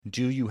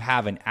Do you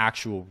have an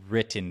actual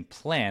written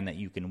plan that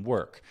you can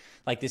work?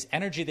 Like this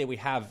energy that we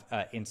have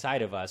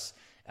inside of us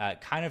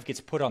kind of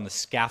gets put on the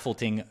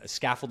scaffolding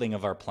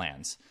of our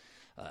plans.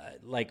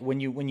 Like when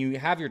you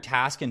have your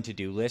task and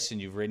to-do list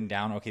and you've written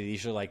down, okay,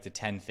 these are like the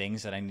 10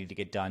 things that I need to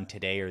get done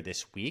today or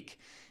this week.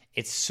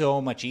 It's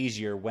so much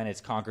easier when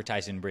it's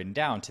concretized and written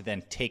down to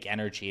then take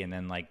energy and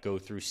then like go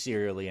through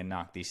serially and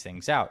knock these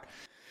things out.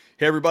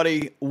 Hey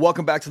everybody,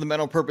 welcome back to the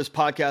Mental Purpose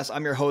Podcast.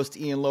 I'm your host,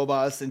 Ian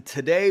Lobas, and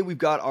today we've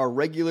got our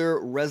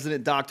regular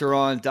resident doctor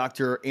on,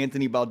 Dr.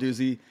 Anthony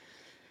Balduzzi.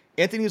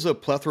 Anthony is a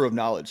plethora of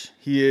knowledge.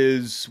 He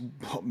is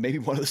maybe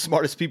one of the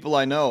smartest people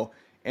I know,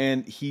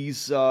 and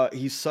he's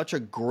such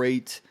a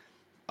great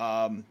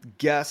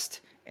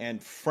guest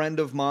and friend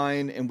of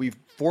mine, and we've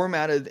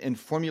formatted and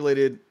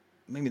formulated,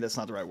 maybe that's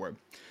not the right word.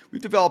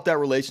 We've developed that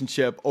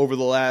relationship over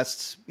the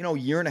last,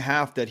 year and a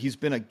half that he's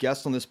been a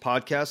guest on this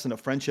podcast, and a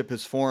friendship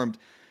has formed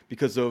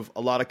because of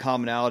a lot of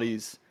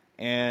commonalities.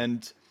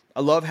 And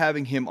I love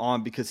having him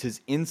on because his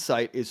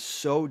insight is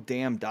so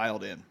damn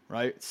dialed in,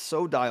 right? It's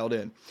so dialed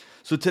in.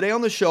 So today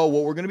on the show,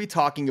 what we're going to be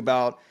talking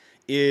about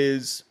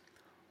is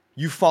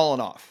you've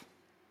fallen off.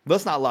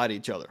 Let's not lie to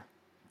each other.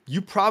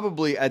 You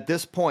probably at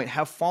this point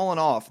have fallen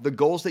off the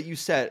goals that you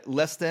set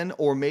less than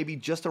or maybe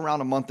just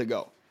around a month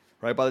ago,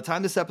 right? By the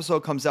time this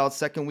episode comes out,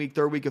 second week,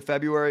 third week of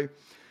February,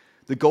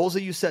 the goals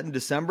that you set in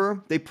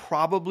December, they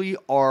probably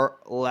are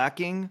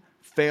lacking,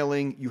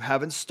 failing. You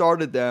haven't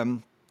started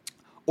them,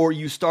 or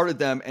you started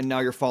them and now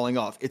you're falling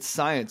off. It's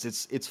science.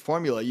 It's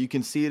formula. You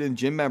can see it in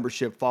gym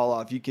membership fall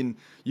off. You can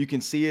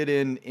see it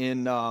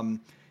in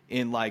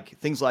like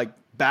things like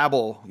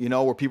Babbel,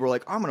 where people are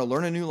like, I'm going to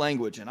learn a new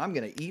language and I'm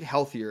going to eat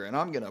healthier and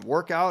I'm going to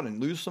work out and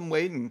lose some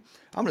weight and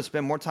I'm going to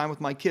spend more time with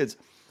my kids.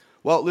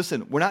 Well,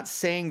 listen, we're not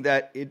saying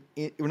that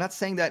we're not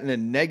saying that in a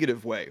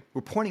negative way.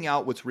 We're pointing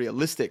out what's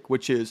realistic,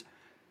 which is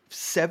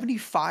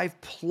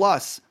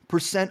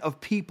 75+% of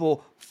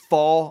people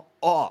fall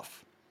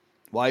off.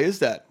 Why is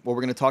that? Well,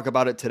 we're going to talk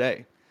about it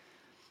today.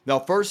 Now,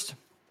 first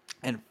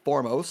and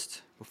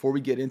foremost, before we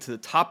get into the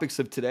topics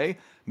of today,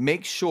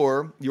 make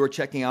sure you are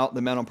checking out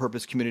the Men on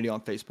Purpose community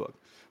on Facebook.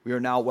 We are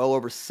now well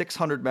over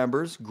 600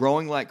 members,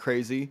 growing like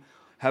crazy,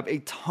 have a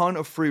ton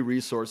of free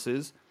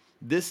resources.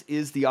 This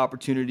is the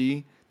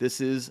opportunity.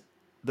 This is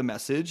the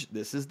message.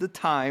 This is the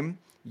time.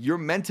 You're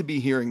meant to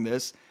be hearing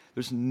this.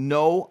 There's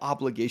no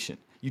obligation.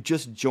 You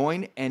just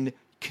join and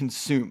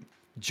consume.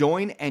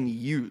 Join and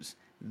use.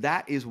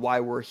 That is why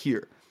we're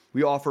here.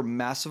 We offer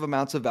massive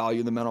amounts of value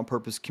in the Men on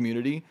Purpose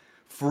community,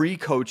 free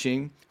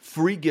coaching,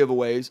 free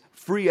giveaways,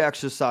 free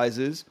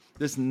exercises.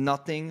 There's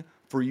nothing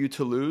for you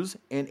to lose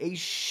and a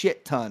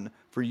shit ton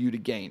for you to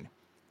gain.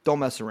 Don't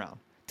mess around.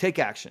 Take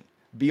action.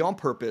 Be on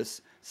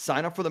purpose.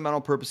 Sign up for the Men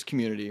on Purpose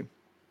community.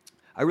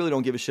 I really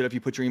don't give a shit if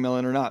you put your email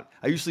in or not.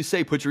 I usually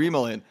say put your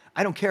email in.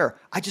 I don't care.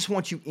 I just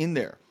want you in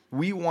there.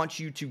 We want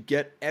you to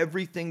get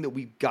everything that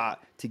we've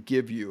got to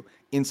give you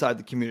inside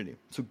the community.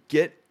 So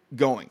get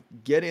going.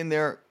 Get in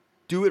there.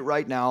 Do it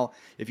right now.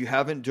 If you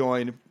haven't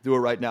joined, do it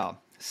right now.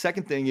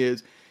 Second thing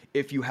is,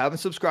 if you haven't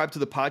subscribed to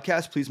the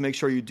podcast, please make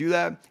sure you do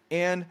that.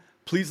 And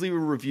please leave a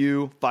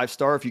review,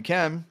 5-star if you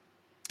can,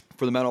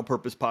 for the Men on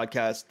Purpose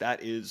podcast.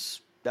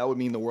 That would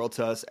mean the world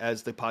to us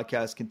as the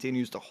podcast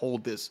continues to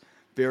hold this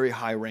very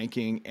high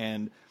ranking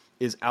and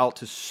is out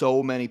to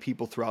so many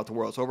people throughout the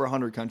world. It's over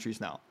 100 countries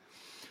now.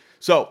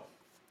 So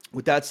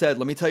with that said,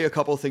 let me tell you a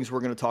couple of things we're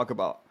going to talk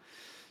about.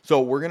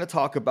 So we're going to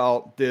talk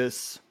about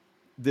this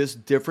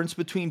difference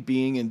between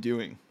being and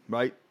doing,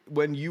 right?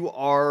 When you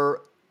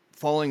are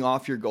falling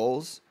off your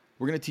goals,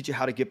 we're going to teach you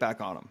how to get back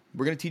on them.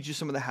 We're going to teach you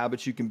some of the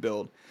habits you can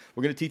build.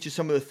 We're going to teach you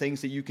some of the things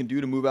that you can do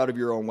to move out of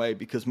your own way,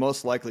 because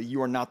most likely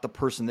you are not the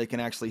person that can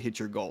actually hit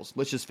your goals.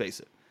 Let's just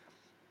face it.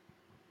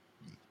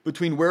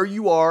 Between where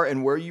you are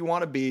and where you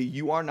want to be,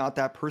 you are not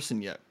that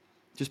person yet.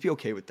 Just be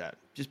okay with that.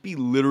 Just be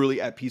literally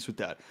at peace with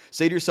that.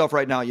 Say to yourself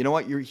right now, you know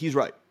what? He's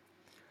right.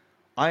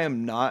 I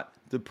am not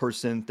the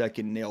person that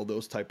can nail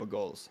those type of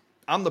goals.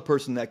 I'm the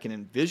person that can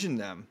envision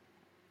them,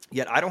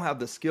 yet I don't have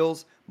the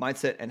skills,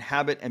 mindset, and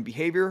habit and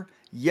behavior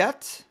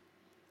yet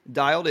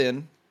dialed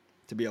in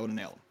to be able to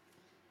nail them.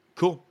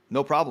 Cool.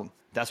 No problem.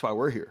 That's why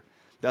we're here.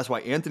 That's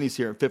why Anthony's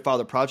here and Fit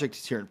Father Project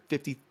is here and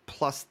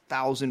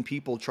 50,000+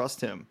 people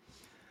trust him.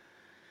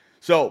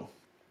 So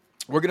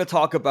we're going to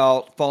talk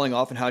about falling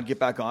off and how to get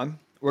back on.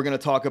 We're going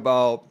to talk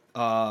about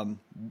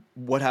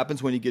what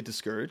happens when you get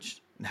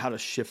discouraged and how to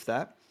shift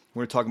that.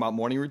 We're going to talk about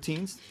morning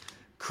routines,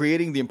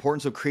 the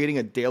importance of creating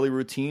a daily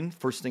routine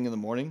first thing in the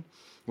morning.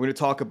 We're going to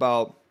talk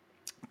about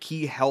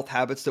key health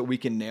habits that we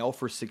can nail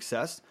for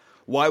success,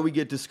 why we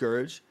get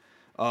discouraged,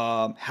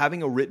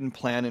 having a written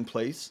plan in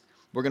place.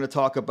 We're going to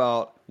talk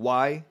about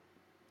why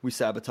we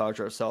sabotage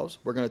ourselves.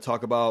 We're going to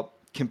talk about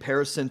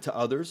comparison to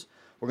others.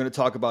 We're going to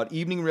talk about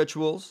evening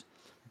rituals,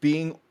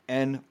 being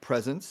and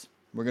presence.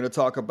 We're going to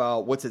talk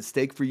about what's at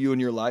stake for you in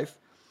your life.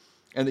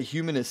 And the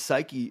human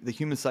psyche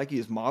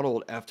is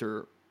modeled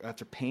after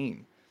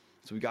pain.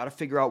 So we got to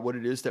figure out what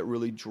it is that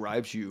really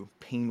drives you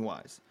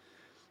pain-wise.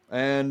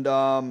 And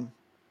a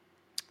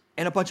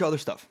bunch of other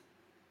stuff.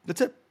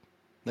 That's it.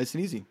 Nice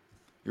and easy.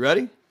 You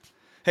ready?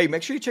 Hey,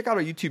 make sure you check out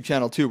our YouTube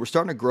channel too. We're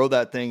starting to grow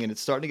that thing and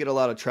it's starting to get a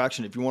lot of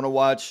traction. If you want to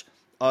watch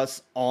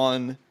us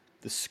on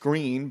the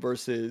screen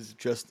versus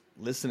just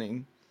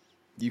listening,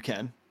 you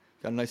can.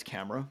 Got a nice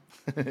camera.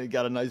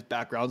 Got a nice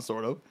background,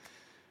 sort of.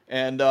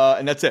 And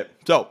that's it.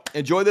 So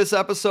enjoy this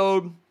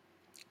episode.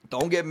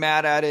 Don't get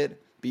mad at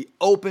it. Be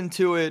open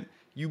to it.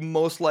 You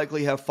most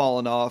likely have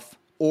fallen off,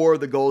 or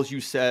the goals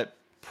you set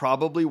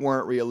probably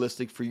weren't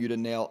realistic for you to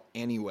nail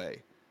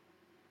anyway.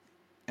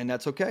 And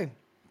that's okay.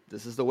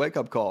 This is the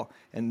wake-up call.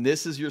 And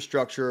this is your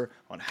structure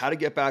on how to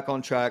get back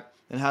on track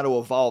and how to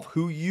evolve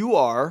who you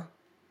are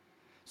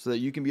so that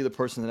you can be the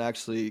person that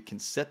actually can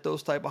set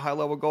those type of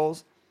high-level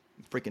goals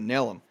and freaking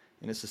nail them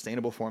in a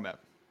sustainable format.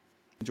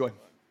 Enjoy.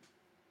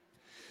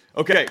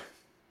 Okay,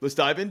 let's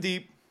dive in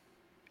deep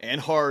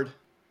and hard.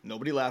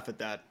 Nobody laugh at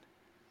that.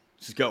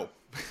 Just go.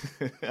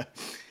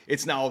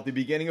 It's now the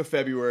beginning of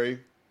February.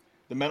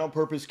 The Mental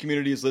Purpose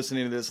community is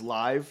listening to this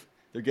live.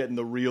 They're getting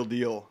the real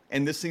deal.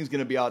 And this thing's going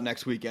to be out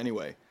next week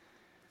anyway.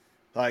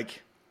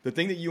 Like, the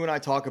thing that you and I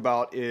talk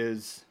about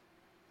is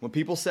when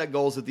people set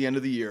goals at the end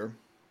of the year,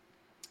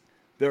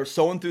 they're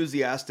so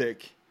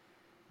enthusiastic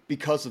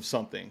because of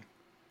something.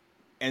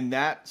 And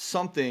that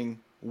something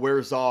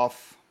wears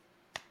off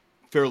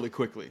fairly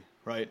quickly,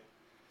 right?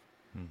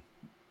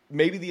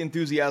 Maybe the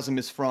enthusiasm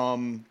is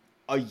from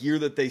a year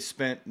that they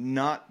spent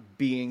not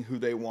being who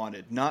they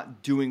wanted,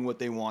 not doing what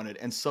they wanted,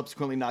 and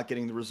subsequently not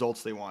getting the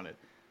results they wanted.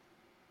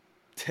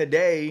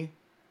 Today,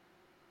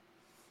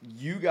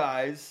 you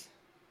guys,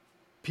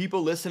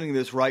 people listening to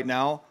this right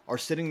now, are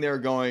sitting there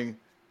going,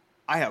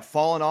 I have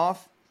fallen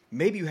off.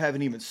 Maybe you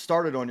haven't even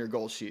started on your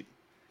goal sheet.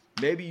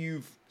 Maybe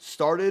you've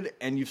started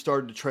and you've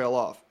started to trail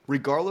off.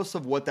 Regardless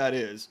of what that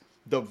is,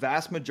 the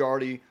vast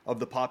majority of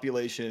the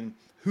population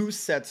who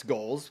sets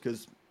goals,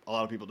 because a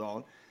lot of people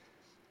don't,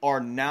 are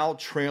now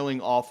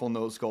trailing off on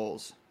those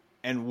goals.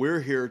 And we're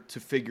here to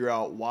figure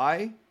out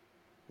why,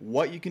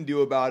 what you can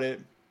do about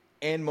it,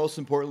 and most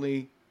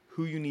importantly,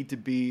 who you need to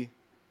be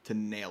to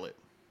nail it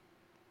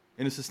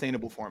in a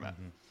sustainable format.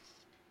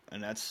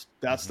 And that's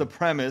the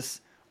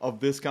premise of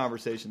this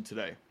conversation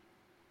today.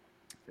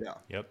 Yeah.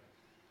 Yep.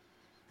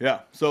 Yeah.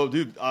 So,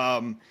 dude,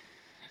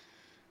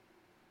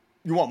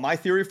 you want my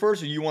theory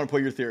first, or you want to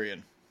put your theory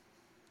in?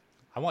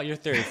 I want your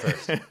theory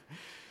first.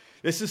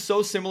 This is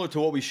so similar to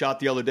what we shot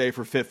the other day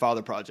for Fit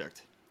Father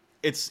Project.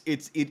 It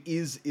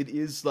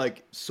is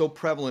like so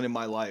prevalent in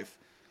my life.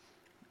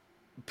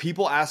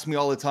 People ask me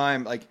all the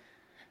time, like,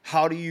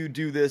 how do you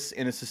do this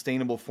in a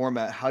sustainable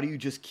format? How do you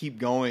just keep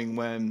going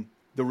when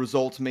the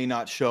results may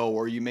not show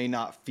or you may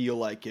not feel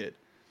like it?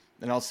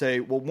 And I'll say,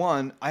 well,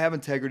 one, I have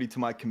integrity to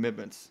my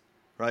commitments,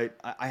 right?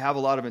 I have a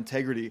lot of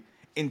integrity.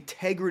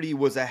 Integrity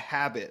was a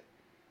habit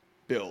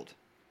build,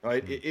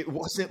 right? It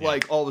wasn't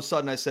like all of a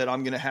sudden I said,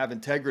 I'm going to have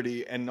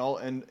integrity and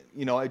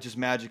I just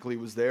magically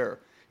was there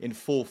in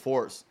full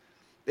force.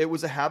 It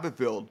was a habit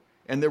build,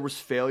 and there was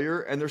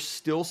failure, and there's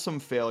still some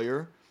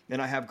failure.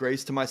 And I have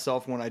grace to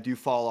myself when I do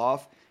fall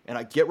off, and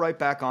I get right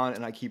back on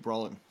and I keep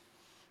rolling.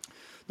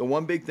 The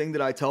one big thing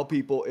that I tell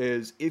people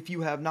is if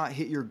you have not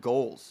hit your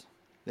goals,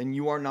 then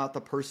you are not the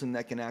person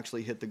that can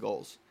actually hit the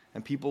goals.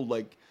 And people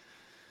like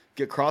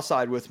get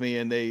cross-eyed with me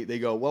and they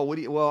go,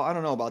 well, I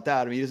don't know about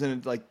that. I mean, isn't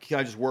it like, can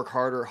I just work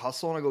harder,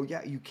 hustle? And I go,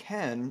 yeah, you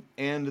can.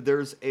 And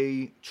there's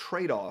a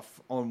trade-off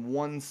on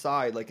one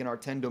side, like in our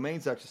 10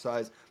 domains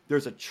exercise,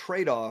 there's a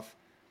trade-off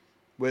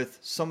with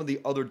some of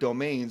the other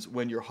domains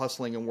when you're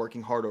hustling and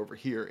working hard over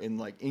here in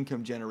like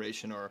income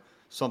generation or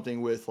something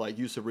with like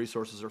use of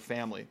resources or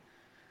family.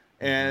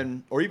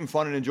 And or even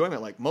fun and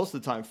enjoyment. Like most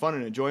of the time, fun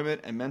and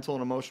enjoyment and mental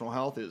and emotional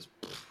health is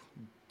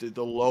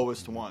the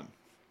lowest one.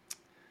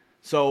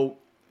 So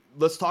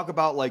let's talk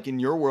about like in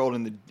your world,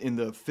 in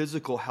the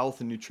physical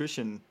health and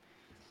nutrition,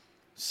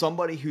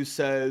 somebody who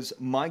says,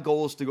 my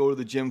goal is to go to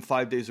the gym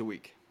 5 days a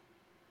week.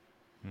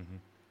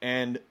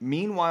 And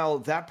meanwhile,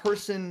 that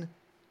person,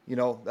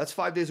 that's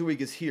 5 days a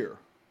week is here.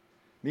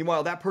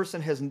 Meanwhile, that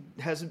person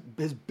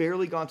has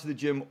barely gone to the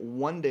gym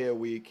 1 day a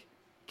week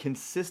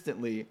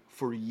consistently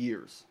for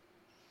years.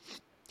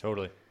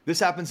 Totally. This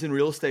happens in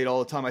real estate all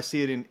the time. I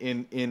see it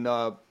in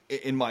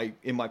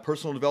my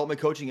personal development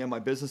coaching and my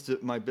business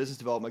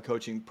development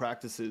coaching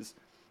practices,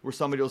 where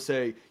somebody will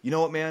say, you know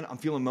what, man, I'm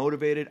feeling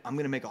motivated. I'm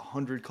going to make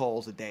 100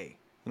 calls a day.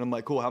 And I'm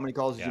like, cool. How many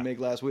calls did you make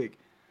last week?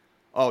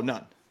 Oh,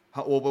 none.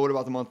 Well, what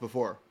about the month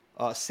before?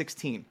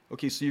 16.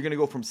 Okay, so you're going to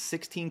go from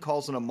 16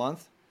 calls in a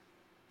month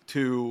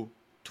to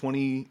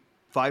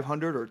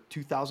 2,500 or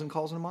 2,000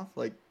 calls in a month?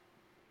 Like,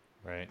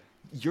 right.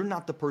 You're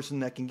not the person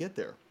that can get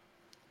there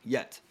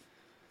yet.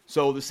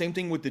 So the same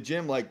thing with the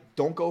gym. Like,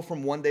 don't go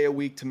from 1 day a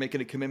week to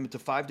making a commitment to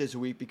 5 days a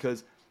week,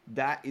 because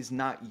that is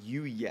not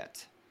you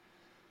yet.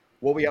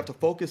 What we have to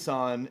focus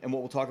on, and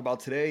what we'll talk about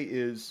today,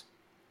 is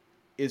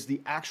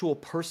the actual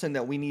person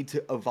that we need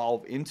to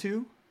evolve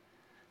into,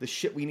 the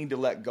shit we need to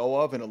let go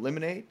of and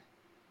eliminate,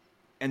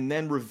 and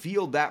then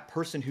reveal that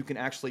person who can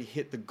actually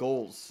hit the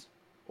goals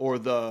or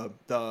the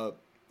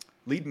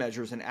lead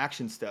measures and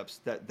action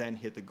steps that then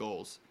hit the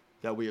goals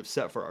that we have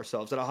set for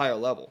ourselves at a higher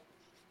level.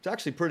 It's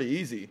actually pretty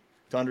easy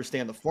to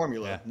understand the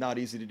formula, Yeah. not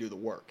easy to do the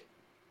work.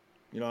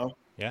 You know?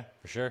 Yeah,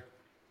 for sure.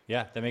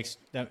 Yeah, that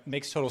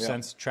makes total Yeah.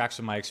 sense. Tracks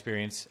with my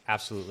experience,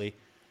 absolutely.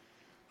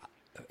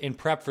 In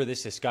prep for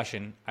this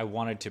discussion, I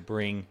wanted to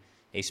bring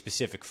a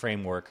specific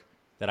framework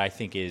that I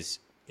think is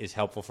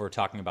helpful for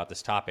talking about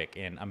this topic,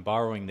 and I'm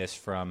borrowing this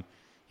from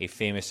a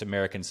famous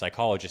American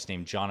psychologist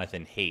named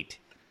Jonathan Haidt.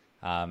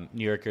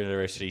 New York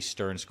University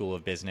Stern School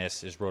of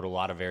Business has wrote a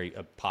lot of very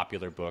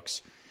popular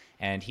books,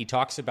 and he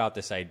talks about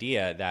this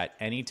idea that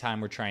anytime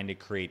we're trying to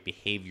create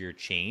behavior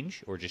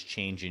change or just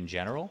change in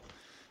general,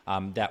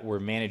 that we're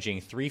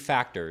managing three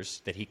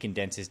factors that he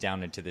condenses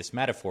down into this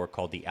metaphor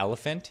called the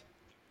elephant,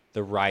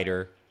 the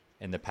rider,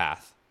 and the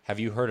path. Have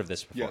you heard of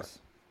this before? Yes.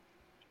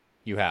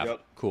 You have.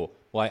 Yep. Cool.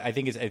 Well, I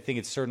think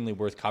it's certainly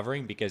worth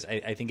covering because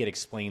I think it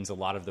explains a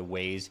lot of the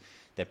ways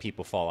that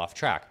people fall off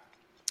track.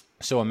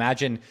 So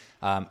imagine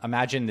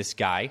this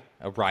guy,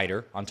 a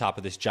rider, on top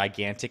of this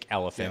gigantic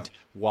elephant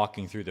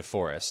walking through the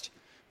forest.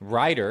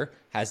 Rider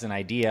has an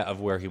idea of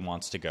where he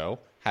wants to go,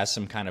 has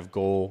some kind of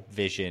goal,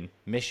 vision,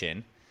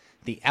 mission.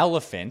 The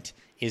elephant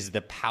is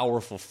the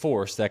powerful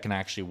force that can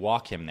actually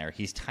walk him there.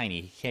 He's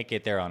tiny. He can't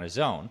get there on his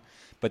own.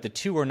 But the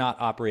two are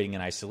not operating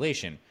in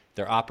isolation.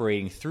 They're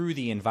operating through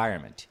the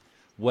environment.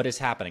 What is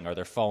happening? Are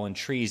there fallen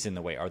trees in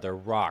the way? Are there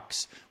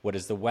rocks? What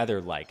is the weather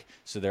like?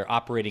 So they're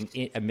operating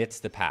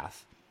amidst the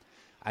path.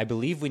 I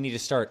believe we need to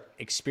start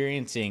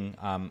experiencing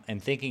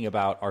and thinking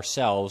about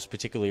ourselves,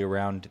 particularly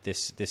around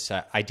this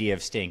idea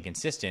of staying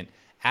consistent,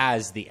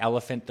 as the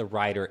elephant, the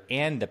rider,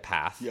 and the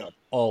path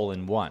all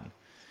in one.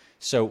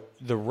 So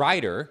the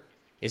rider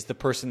is the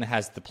person that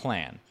has the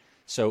plan.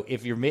 So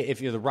if you're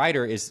the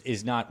rider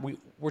is not,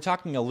 we're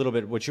talking a little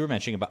bit what you were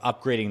mentioning about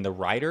upgrading the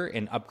rider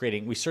and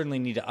upgrading. We certainly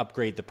need to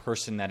upgrade the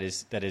person that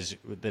is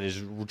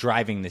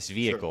driving this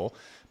vehicle, sure.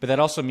 But that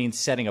also means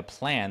setting a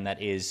plan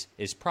that is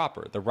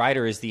proper. The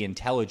rider is the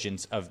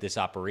intelligence of this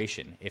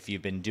operation. If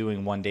you've been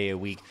doing 1 day a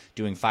week,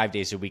 doing 5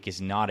 days a week is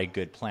not a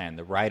good plan.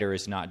 The rider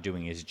is not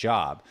doing his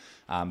job,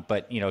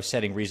 but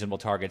setting reasonable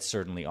targets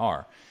certainly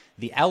are.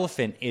 The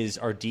elephant is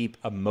our deep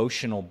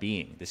emotional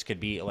being. This could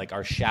be like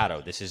our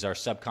shadow. This is our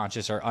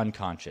subconscious, our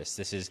unconscious.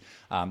 This is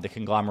the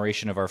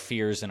conglomeration of our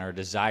fears and our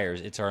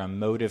desires. It's our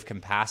emotive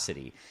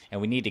capacity.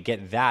 And we need to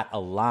get that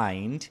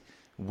aligned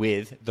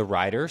with the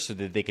rider so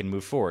that they can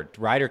move forward.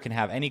 The rider can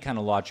have any kind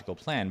of logical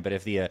plan, but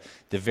if the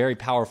very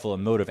powerful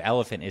emotive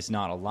elephant is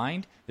not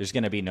aligned, there's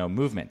going to be no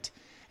movement.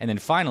 And then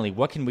finally,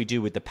 what can we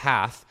do with the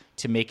path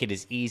to make it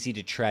as easy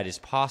to tread as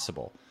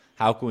possible?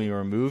 How can we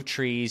remove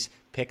trees,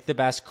 pick the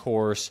best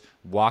course,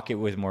 walk it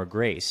with more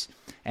grace?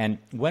 And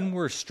when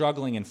we're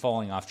struggling and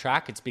falling off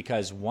track, it's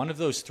because one of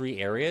those three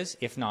areas,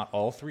 if not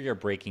all three, are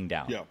breaking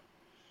down. Yeah.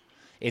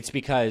 It's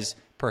because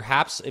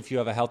perhaps if you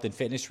have a health and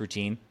fitness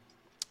routine,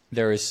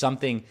 there is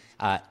something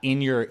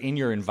in your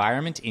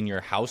environment, in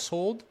your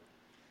household,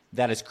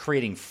 that is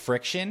creating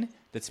friction,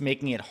 that's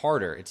making it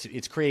harder.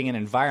 It's creating an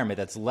environment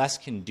that's less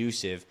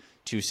conducive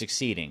to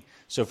succeeding.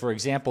 So for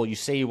example, you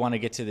say you want to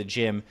get to the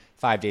gym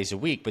 5 days a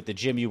week, but the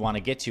gym you want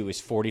to get to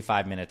is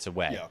 45 minutes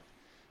away. Yeah.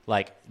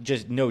 Like,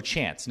 just no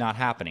chance, not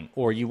happening.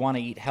 Or you want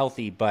to eat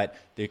healthy, but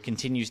there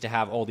continues to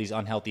have all these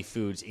unhealthy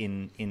foods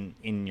in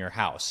your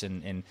house,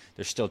 and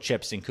there's still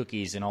chips and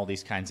cookies and all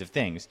these kinds of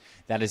things.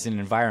 That is an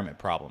environment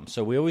problem.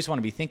 So we always want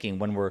to be thinking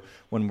when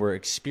we're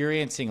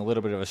experiencing a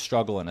little bit of a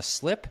struggle and a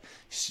slip,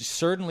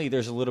 certainly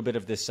there's a little bit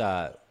of this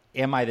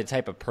am I the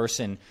type of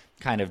person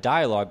kind of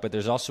dialogue, but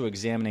there's also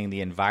examining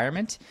the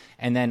environment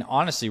and then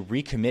honestly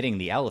recommitting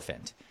the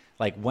elephant.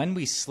 Like when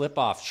we slip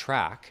off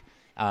track,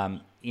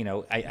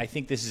 I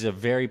think this is a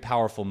very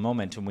powerful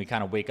moment when we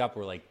kind of wake up,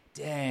 we're like,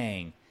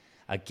 dang,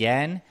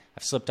 again,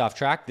 I've slipped off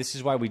track. This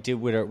is why we did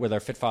with our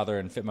Fit Father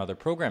and Fit Mother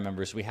program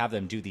members, we have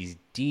them do these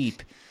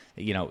deep,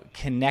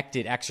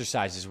 connected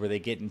exercises where they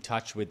get in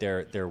touch with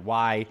their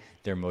why,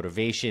 their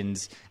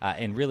motivations,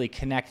 and really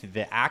connect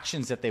the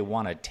actions that they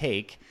want to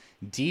take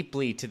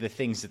deeply to the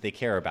things that they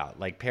care about,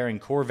 like pairing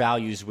core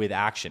values with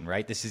action,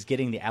 right? This is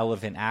getting the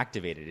elephant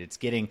activated. It's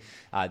getting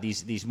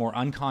these more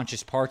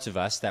unconscious parts of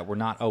us that we're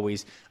not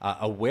always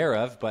aware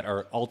of, but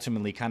are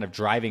ultimately kind of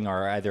driving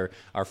either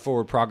our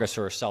forward progress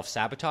or our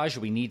self-sabotage.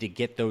 We need to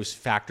get those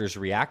factors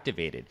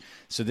reactivated.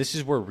 So this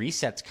is where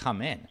resets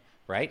come in.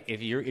 Right?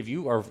 If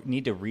you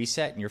need to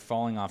reset and you're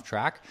falling off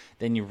track,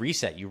 then you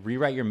reset. You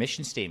rewrite your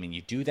mission statement.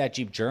 You do that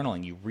deep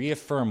journaling. You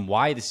reaffirm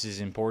why this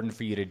is important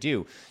for you to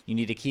do. You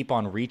need to keep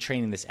on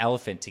retraining this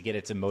elephant to get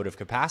its emotive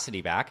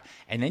capacity back,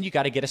 and then you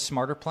got to get a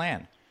smarter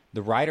plan.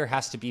 The rider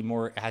has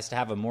to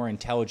have a more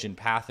intelligent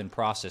path and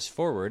process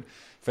forward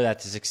for that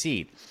to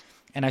succeed.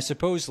 And I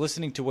suppose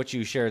listening to what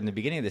you shared in the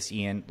beginning of this,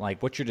 Ian,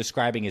 like what you're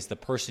describing is the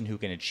person who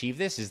can achieve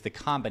this is the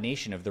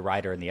combination of the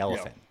rider and the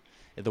elephant. Yeah.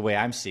 The way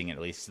I'm seeing it,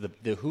 at least,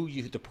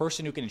 the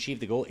person who can achieve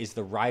the goal is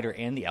the rider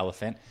and the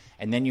elephant,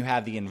 and then you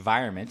have the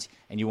environment,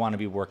 and you want to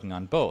be working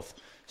on both.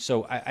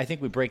 So I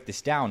think we break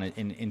this down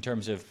in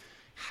terms of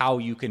how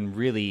you can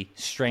really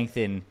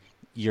strengthen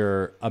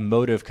your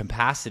emotive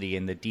capacity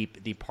and the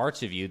deep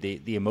parts of you,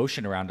 the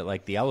emotion around it,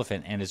 like the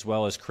elephant, and as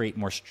well as create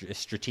more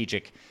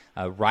strategic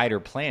rider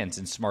plans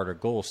and smarter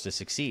goals to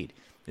succeed.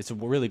 It's a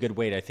really good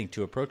way, I think,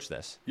 to approach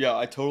this. Yeah,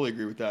 I totally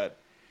agree with that.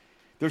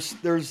 There's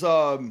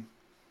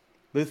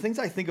the things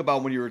I think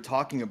about when you were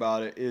talking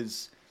about it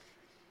is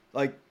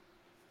like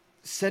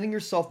setting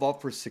yourself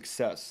up for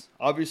success.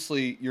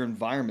 Obviously, your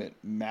environment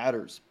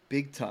matters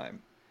big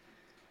time.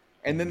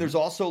 And then there's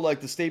also like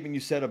the statement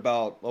you said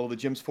about, oh, the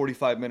gym's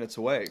 45 minutes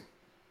away.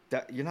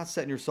 That you're not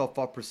setting yourself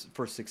up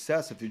for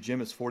success if your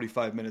gym is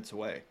 45 minutes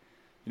away.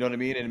 You know what I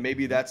mean? And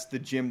maybe that's the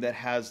gym that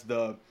has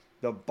the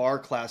bar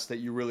class that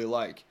you really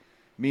like.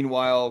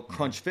 Meanwhile,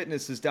 Crunch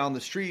Fitness is down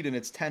the street and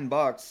it's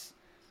 $10,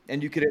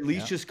 and you could at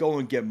least just go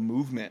and get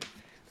movement,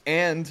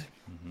 and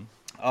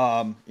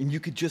you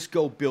could just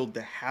go build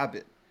the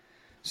habit.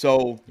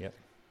 So,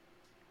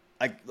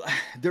 like,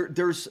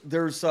 there's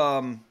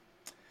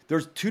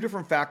two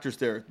different factors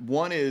there.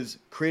 One is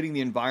creating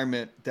the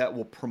environment that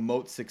will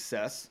promote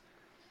success.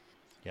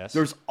 Yes.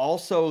 There's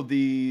also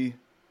the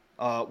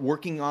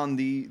working on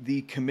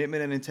the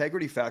commitment and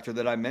integrity factor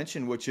that I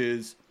mentioned, which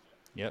is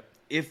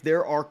if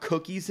there are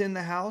cookies in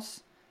the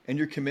house and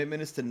your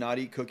commitment is to not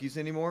eat cookies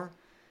anymore,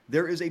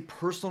 there is a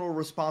personal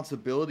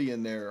responsibility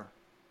in there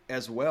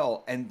as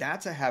well. And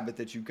that's a habit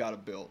that you've got to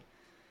build.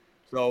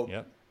 So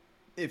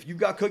if you've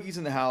got cookies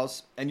in the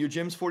house and your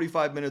gym's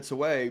 45 minutes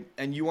away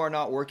and you are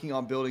not working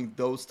on building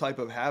those type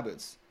of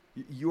habits,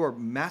 you are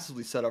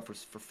massively set up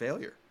for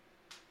failure.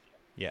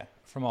 Yeah,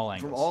 from all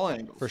angles. From all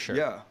angles. For sure.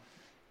 Yeah.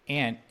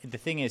 And the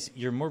thing is,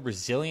 you're more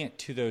resilient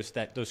to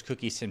those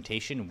cookies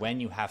temptation when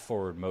you have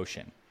forward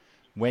motion,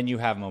 when you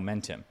have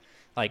momentum.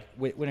 Like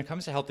when it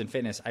comes to health and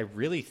fitness, I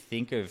really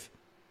think of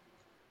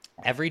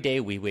every day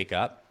we wake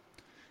up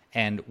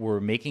and we're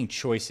making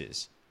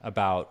choices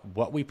about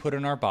what we put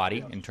in our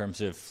body in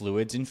terms of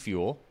fluids and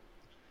fuel,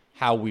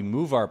 how we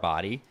move our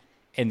body,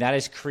 and that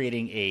is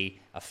creating a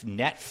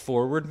net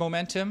forward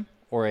momentum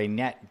or a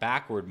net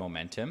backward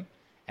momentum.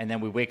 And then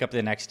we wake up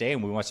the next day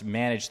and we want to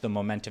manage the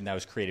momentum that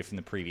was created from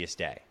the previous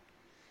day.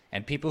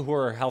 And people who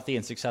are healthy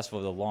and successful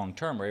over the long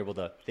term are able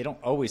to, they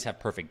don't always have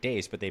perfect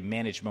days, but they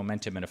manage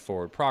momentum in a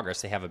forward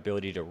progress. They have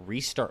ability to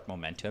restart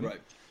momentum,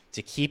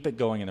 to keep it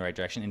going in the right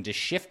direction, and to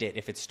shift it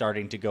if it's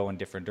starting to go in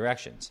different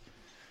directions.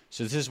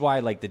 So this is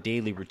why like the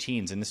daily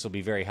routines, and this will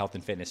be very health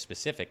and fitness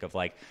specific, of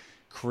like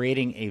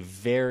creating a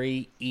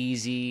very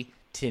easy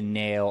to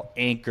nail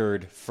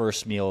anchored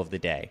first meal of the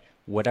day.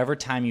 Whatever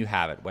time you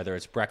have it, whether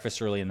it's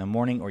breakfast early in the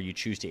morning or you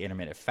choose to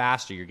intermittent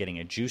fast, or you're getting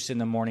a juice in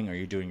the morning, or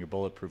you're doing your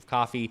bulletproof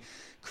coffee,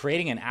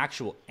 creating an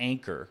actual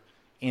anchor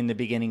in the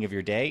beginning of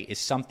your day is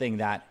something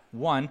that,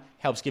 one,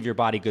 helps give your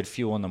body good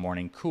fuel in the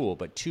morning, cool,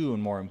 but two,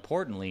 and more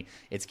importantly,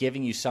 it's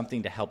giving you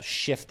something to help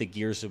shift the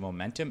gears of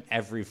momentum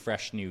every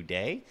fresh new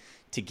day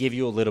to give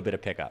you a little bit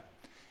of pickup.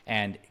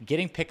 And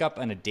getting pickup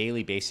on a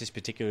daily basis,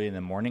 particularly in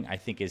the morning, I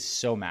think is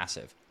so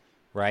massive.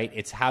 Right?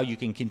 It's how you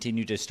can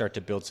continue to start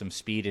to build some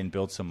speed and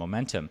build some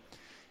momentum.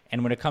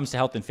 And when it comes to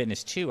health and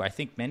fitness too, I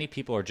think many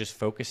people are just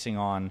focusing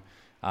on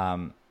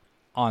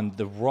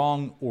the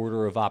wrong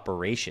order of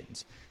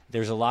operations.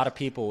 There's a lot of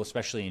people,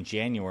 especially in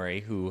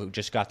January, who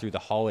just got through the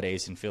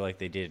holidays and feel like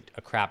they did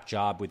a crap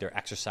job with their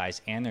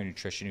exercise and their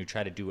nutrition, who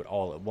try to do it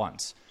all at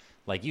once.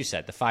 Like you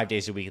said, the 5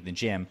 days a week in the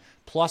gym,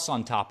 plus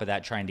on top of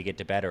that trying to get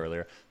to bed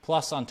earlier,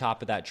 plus on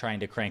top of that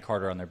trying to crank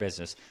harder on their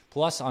business,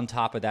 plus on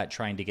top of that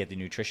trying to get the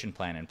nutrition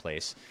plan in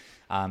place.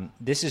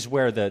 This is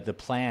where the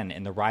plan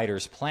and the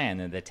rider's plan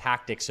and the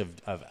tactics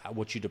of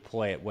what you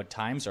deploy at what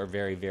times are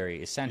very,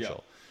 very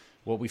essential.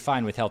 What we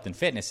find with health and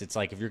fitness, it's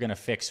like if you're going to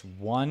fix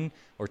one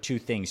or two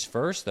things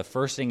first, the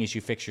first thing is you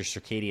fix your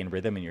circadian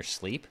rhythm and your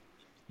sleep.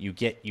 You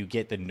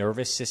get the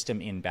nervous system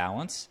in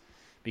balance.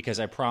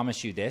 Because I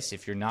promise you this,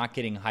 if you're not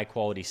getting high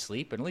quality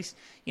sleep, and at least,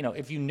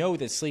 if you know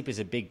that sleep is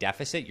a big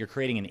deficit, you're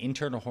creating an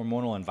internal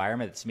hormonal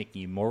environment that's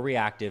making you more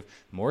reactive,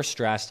 more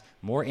stressed,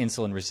 more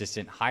insulin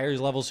resistant, higher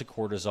levels of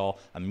cortisol,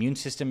 immune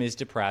system is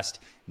depressed,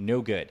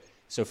 no good.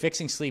 So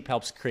fixing sleep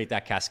helps create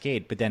that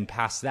cascade, but then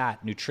past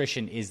that,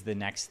 nutrition is the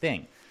next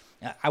thing.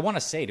 I want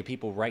to say to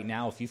people right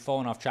now, if you've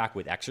fallen off track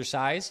with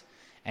exercise,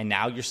 and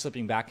now you're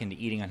slipping back into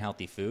eating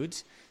unhealthy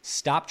foods,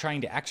 stop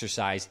trying to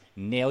exercise,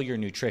 nail your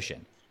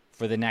nutrition.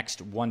 For the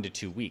next 1 to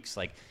 2 weeks.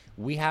 Like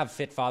we have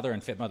Fit Father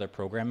and Fit Mother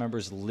program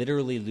members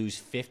literally lose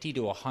 50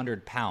 to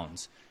 100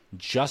 pounds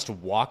just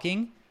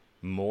walking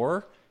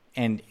more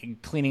and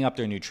cleaning up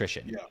their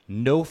nutrition.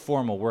 No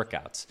formal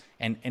workouts.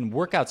 And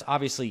workouts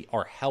obviously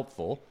are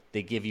helpful.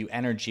 They give you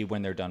energy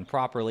when they're done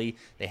properly.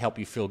 They help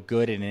you feel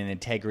good and in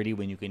integrity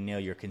when you can nail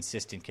your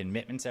consistent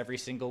commitments every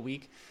single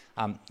week.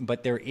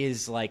 But there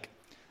is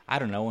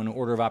an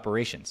order of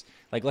operations.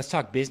 Like, let's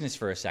talk business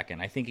for a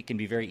second. I think it can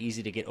be very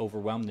easy to get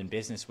overwhelmed in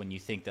business when you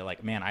think that,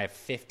 like, man, I have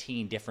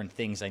 15 different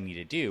things I need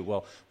to do.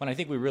 Well, when I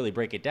think we really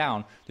break it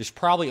down, there's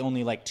probably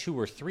only like 2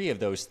 or 3 of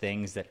those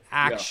things that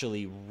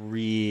actually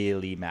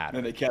really matter.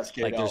 And they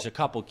cascade like, out. There's a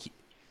couple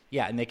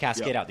Yeah, and they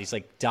cascade out these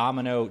like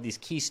domino, these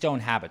keystone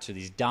habits or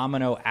these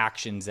domino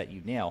actions that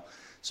you nail.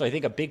 So I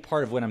think a big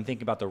part of when I'm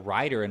thinking about the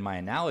rider in my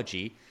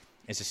analogy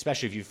is,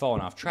 especially if you've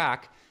fallen off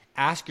track,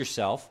 ask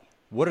yourself,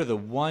 what are the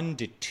 1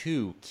 to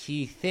 2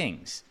 key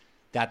things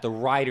that the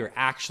rider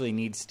actually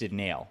needs to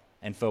nail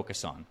and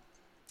focus on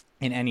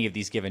in any of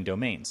these given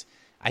domains?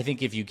 I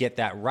think if you get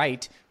that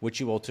right, what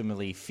you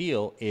ultimately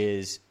feel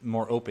is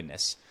more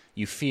openness.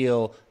 You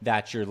feel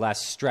that you're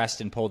less stressed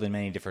and pulled in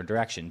many different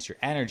directions. Your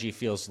energy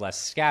feels less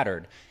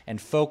scattered,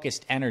 and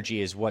focused energy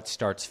is what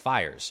starts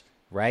fires,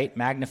 right?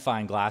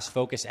 Magnifying glass,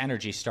 focused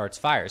energy starts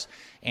fires.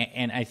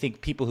 And I think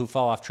people who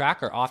fall off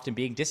track are often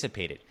being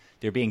dissipated.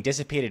 They're being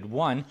dissipated,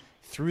 one,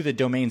 through the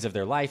domains of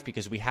their life,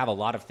 because we have a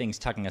lot of things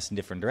tucking us in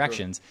different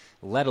directions,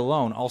 let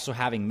alone also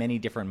having many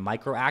different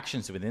micro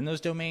actions within those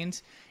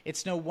domains.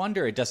 It's no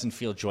wonder it doesn't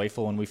feel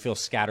joyful and we feel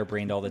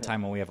scatterbrained all the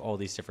time when we have all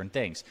these different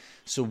things.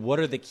 So what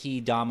are the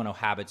key domino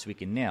habits we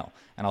can nail?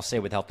 And I'll say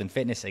with health and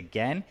fitness,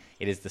 again,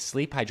 it is the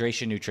sleep,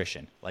 hydration,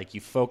 nutrition. Like you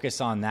focus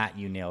on that,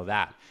 you nail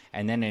that.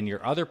 And then in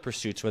your other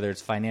pursuits, whether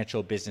it's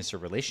financial, business, or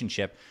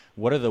relationship,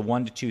 what are the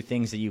 1 to 2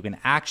 things that you can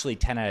actually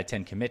 10 out of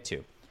 10 commit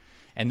to?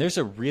 And there's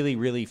a really,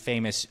 really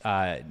famous,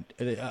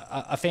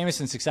 a famous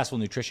and successful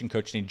nutrition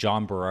coach named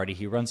John Berardi.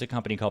 He runs a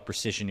company called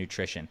Precision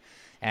Nutrition.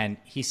 And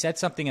he said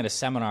something at a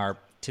seminar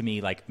to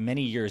me like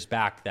many years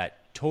back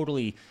that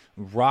totally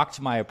rocked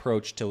my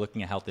approach to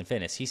looking at health and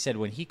fitness. He said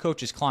when he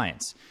coaches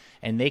clients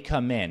and they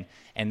come in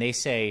and they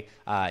say,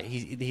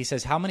 he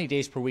says, how many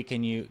days per week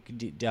can you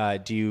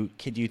do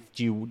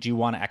you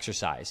want to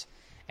exercise?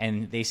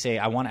 And they say,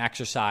 I want to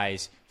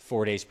exercise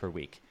 4 days per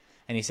week.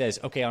 And he says,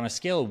 okay, on a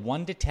scale of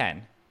 1 to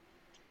 10,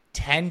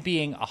 10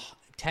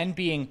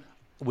 being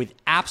with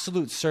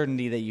absolute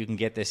certainty that you can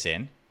get this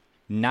in,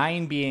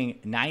 9 being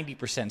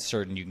 90%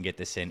 certain you can get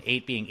this in,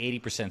 8 being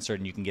 80%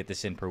 certain you can get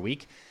this in per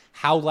week.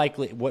 How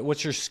likely?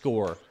 What's your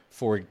score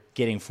for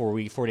getting 4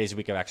 days a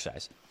week of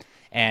exercise?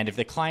 And if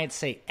the clients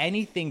say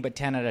anything but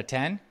 10 out of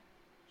 10,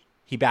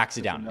 he backs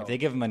it down. If they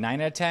give him a 9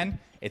 out of 10,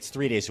 it's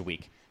 3 days a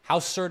week. How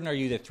certain are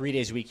you that 3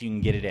 days a week you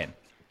can get it in?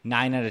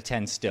 9 out of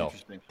 10 still.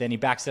 Then he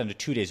backs down to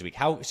 2 days a week.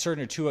 How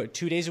certain are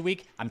 2 days a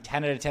week? I'm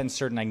 10 out of 10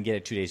 certain I can get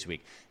it 2 days a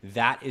week.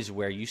 That is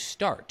where you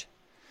start.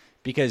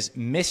 Because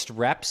missed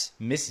reps,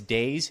 missed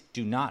days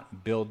do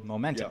not build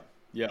momentum.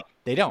 Yeah.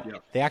 They don't. Yeah.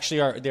 They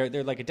actually are,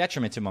 they're like a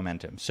detriment to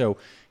momentum. So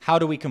how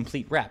do we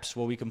complete reps?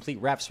 Well, we complete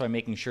reps by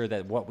making sure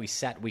that what we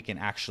set we can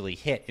actually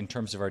hit in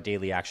terms of our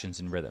daily actions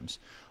and rhythms.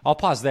 I'll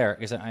pause there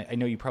because I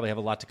know you probably have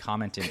a lot to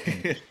comment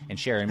and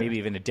share, and maybe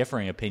even a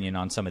differing opinion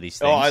on some of these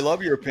things. Oh, I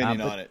love your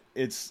opinion on it.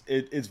 It's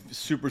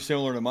super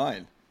similar to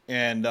mine.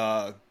 And,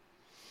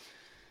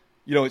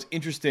 it's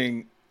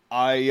interesting.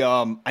 I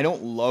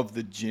don't love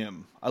the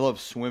gym. I love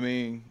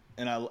swimming,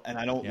 and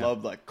I don't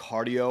love like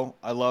cardio.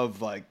 I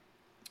love like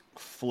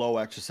flow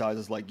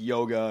exercises like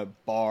yoga,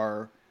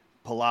 bar,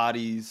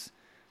 Pilates.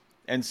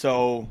 And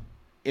so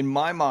in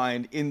my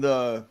mind, in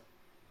the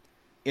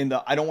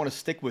I don't want to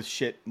stick with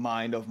shit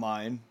mind of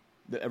mine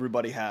that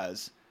everybody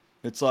has,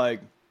 it's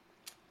like,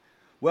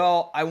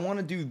 well, I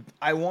want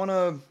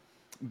to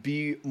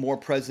be more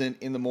present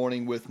in the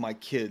morning with my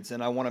kids,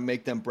 and I want to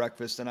make them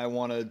breakfast, and I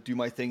want to do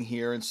my thing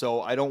here. And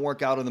so I don't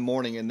work out in the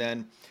morning, and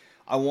then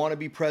I want to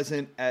be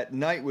present at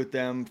night with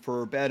them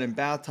for bed and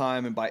bath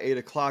time. And by 8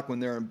 o'clock when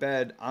they're in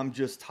bed, I'm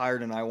just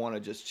tired and I want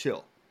to just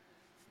chill.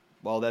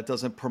 Well, that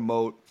doesn't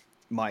promote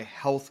my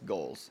health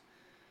goals.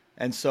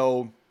 And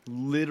so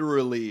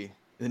literally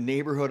the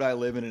neighborhood I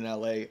live in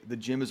LA, the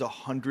gym is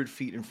 100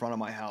 feet in front of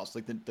my house,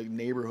 like the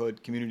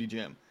neighborhood community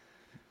gym.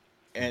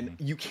 And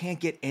you can't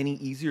get any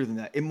easier than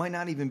that. It might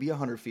not even be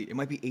 100 feet. It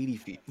might be 80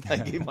 feet.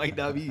 Like it might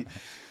not be.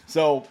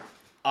 So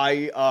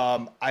I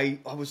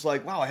was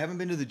like, wow, I haven't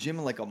been to the gym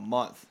in like a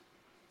month.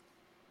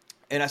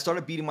 And I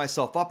started beating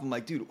myself up. I'm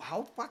like, dude,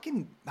 how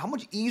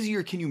much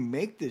easier can you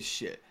make this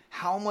shit?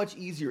 How much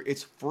easier?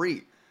 It's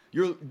free.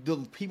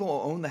 The people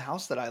who own the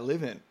house that I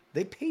live in,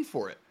 they pay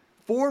for it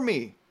for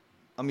me.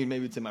 I mean,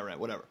 maybe it's in my rent,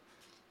 whatever.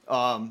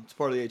 It's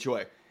part of the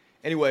HOA.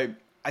 Anyway,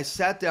 I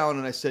sat down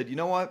and I said, you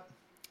know what?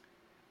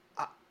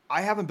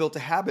 I haven't built a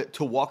habit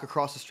to walk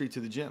across the street to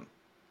the gym.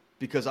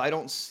 Because I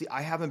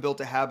haven't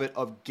built a habit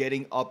of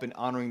getting up and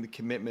honoring the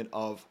commitment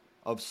of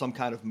some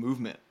kind of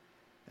movement.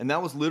 And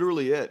that was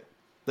literally it.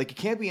 Like, it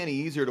can't be any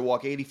easier to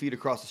walk 80 feet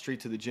across the street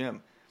to the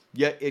gym.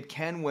 Yet it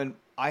can when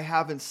I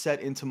haven't set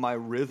into my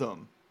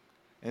rhythm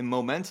and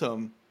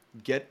momentum,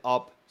 get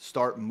up,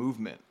 start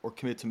movement, or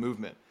commit to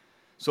movement.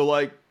 So,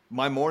 like,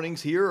 my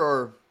mornings here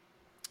are,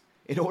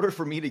 in order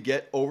for me to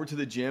get over to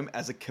the gym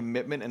as a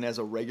commitment and as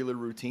a regular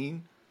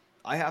routine,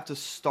 I have to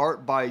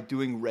start by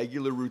doing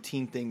regular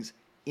routine things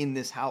in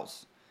this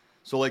house.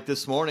 So like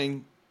this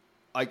morning,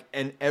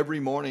 and every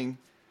morning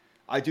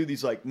I do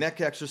these like neck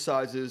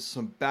exercises,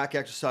 some back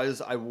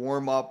exercises. I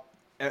warm up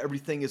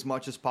everything as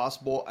much as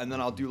possible. And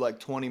then I'll do like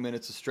 20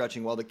 minutes of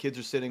stretching while the kids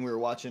are sitting. We were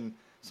watching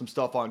some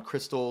stuff on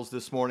Crystals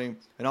this morning,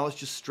 and I was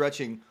just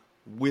stretching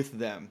with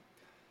them,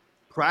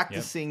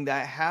 practicing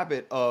that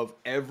habit of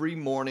every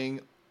morning.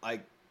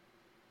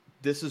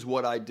 This is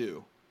what I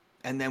do.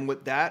 And then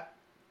with that,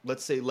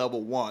 let's say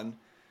level 1,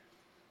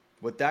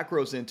 what that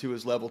grows into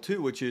is level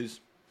 2, which is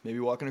maybe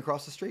walking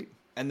across the street.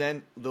 And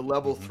then the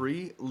level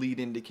 3 lead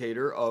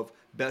indicator of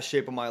best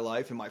shape of my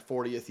life in my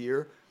 40th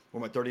year or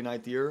my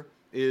 39th year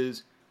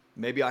is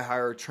maybe I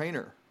hire a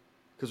trainer.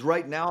 Because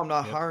right now I'm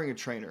not hiring a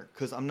trainer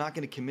because I'm not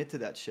going to commit to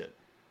that shit.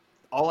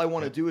 All I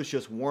want to do is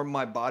just warm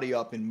my body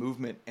up in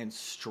movement and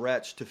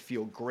stretch to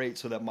feel great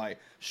so that my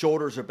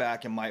shoulders are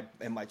back and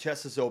my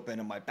chest is open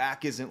and my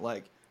back isn't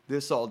like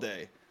this all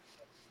day.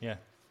 Yeah.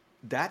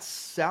 That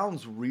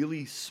sounds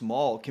really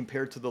small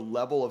compared to the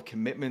level of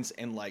commitments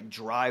and like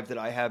drive that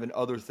I have in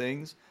other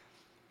things.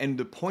 And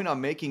the point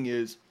I'm making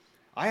is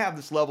I have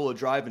this level of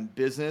drive in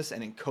business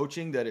and in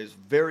coaching that is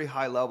very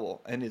high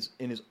level and is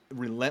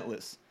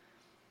relentless.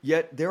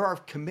 Yet there are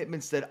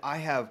commitments that I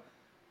have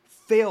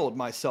failed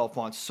myself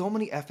on so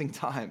many effing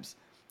times.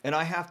 And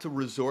I have to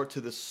resort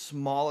to the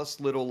smallest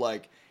little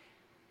like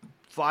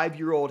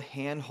 5-year-old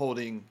hand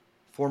holding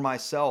for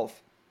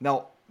myself.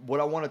 Now, what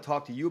I want to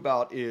talk to you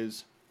about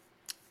is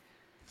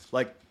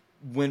like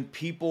when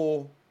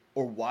people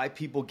or why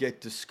people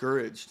get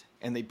discouraged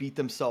and they beat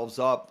themselves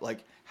up.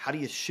 Like, how do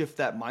you shift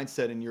that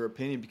mindset in your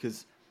opinion?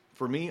 Because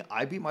for me,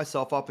 I beat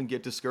myself up and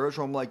get discouraged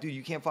where I'm like, dude,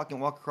 you can't fucking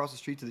walk across the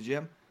street to the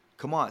gym.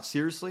 Come on,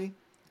 seriously?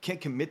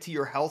 Can't commit to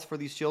your health for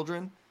these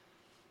children?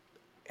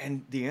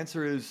 And the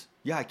answer is,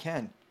 yeah, I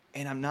can.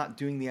 And I'm not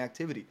doing the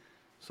activity.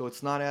 So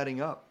it's not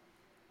adding up.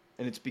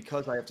 And it's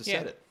because I have to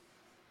set it.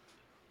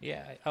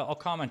 Yeah, I'll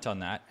comment on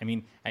that. I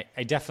mean,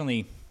 I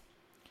definitely,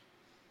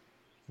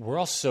 we're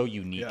all so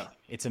unique. Yeah.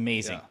 It's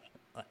amazing.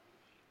 Yeah.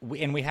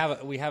 We have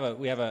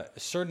a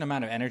certain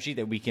amount of energy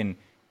that we can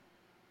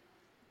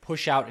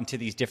push out into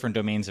these different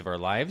domains of our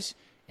lives.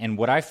 And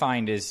what I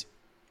find is,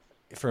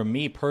 for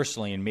me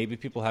personally, and maybe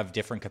people have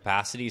different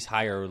capacities,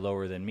 higher or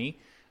lower than me,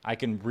 I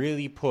can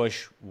really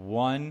push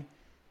one,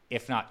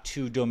 if not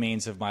two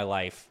domains of my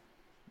life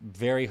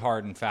very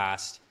hard and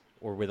fast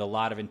or with a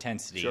lot of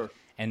intensity. Sure.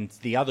 And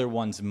the other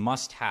ones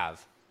must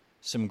have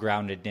some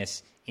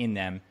groundedness in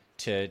them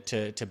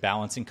to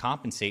balance and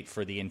compensate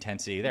for the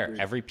intensity there. Agreed.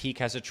 Every peak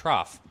has a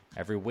trough,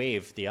 every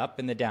wave, the up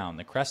and the down,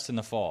 the crest and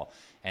the fall.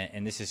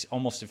 And this is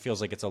almost, it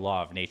feels like it's a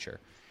law of nature.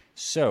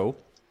 So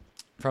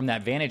from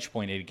that vantage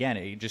point,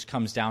 it just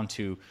comes down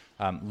to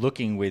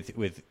looking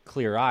with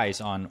clear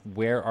eyes on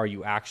where are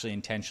you actually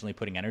intentionally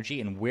putting energy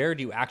and where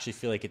do you actually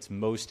feel like it's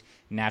most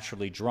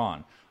naturally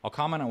drawn. I'll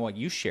comment on what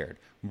you shared.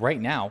 Right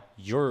now,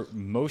 your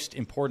most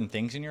important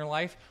things in your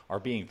life are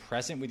being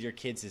present with your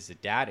kids as a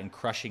dad and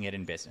crushing it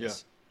in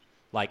business,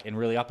 and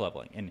really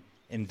up-leveling.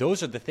 And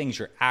those are the things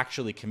you're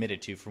actually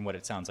committed to from what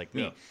it sounds like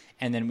me. Yeah.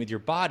 And then with your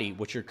body,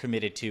 what you're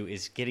committed to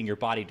is getting your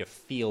body to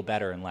feel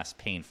better and less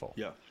painful.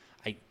 Yeah.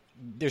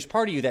 There's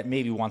part of you that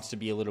maybe wants to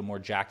be a little more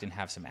jacked and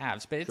have some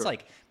abs, but it's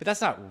but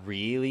that's not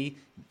really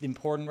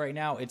important right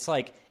now. It's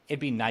like, it'd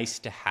be nice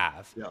to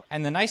have. Yeah.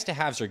 And the nice to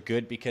haves are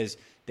good because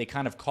they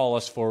kind of call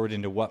us forward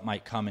into what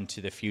might come into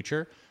the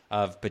future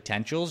of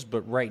potentials.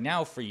 But right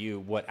now for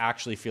you, what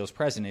actually feels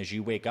present is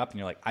you wake up and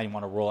you're like, I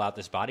want to roll out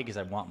this body because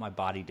I want my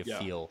body to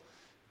feel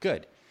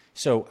good.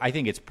 So I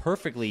think it's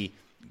perfectly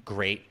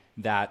great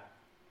that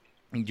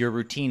your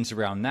routines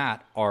around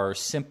that are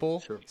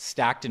simple,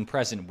 stacked and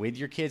present with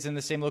your kids in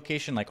the same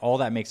location. Like, all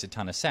that makes a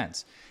ton of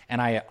sense.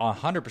 And I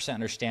 100%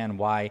 understand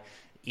why,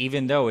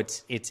 even though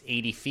it's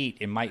 80 feet,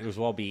 it might as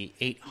well be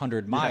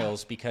 800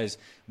 miles because,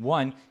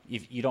 one,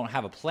 if you don't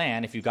have a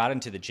plan, if you got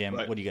into the gym,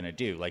 what are you going to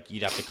do? Like,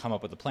 you'd have to come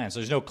up with a plan. So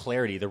there's no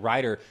clarity.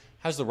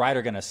 How's the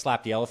rider going to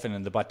slap the elephant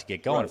in the butt to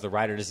get going if the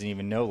rider doesn't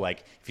even know,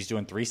 like, if he's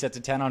doing 3 sets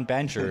of 10 on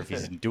bench or if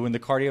he's doing the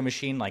cardio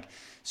machine? Like,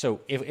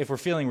 so if we're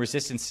feeling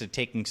resistance to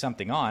taking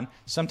something on,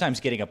 sometimes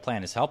getting a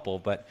plan is helpful.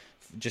 But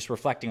just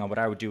reflecting on what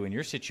I would do in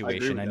your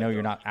situation, I know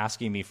you're not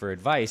asking me for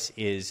advice,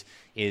 is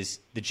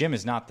the gym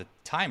is not the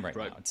time right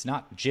now. It's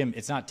not gym.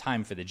 It's not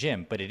time for the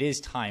gym, but it is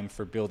time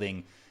for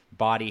building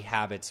body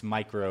habits,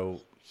 micro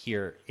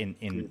here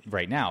in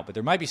right now. But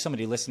there might be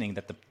somebody listening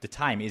that the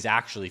time is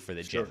actually for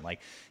the gym.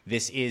 Like,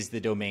 this is the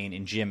domain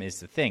and gym is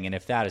the thing. And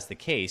if that is the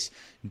case,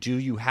 do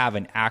you have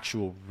an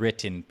actual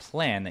written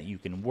plan that you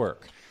can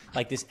work?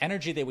 Like, this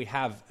energy that we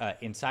have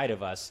inside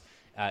of us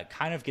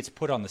kind of gets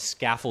put on the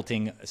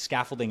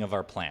scaffolding of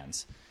our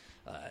plans.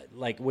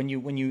 Like when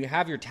you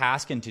have your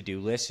task and to-do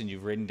list and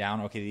you've written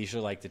down, okay, these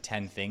are like the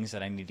 10 things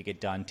that I need to get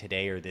done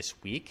today or this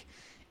week.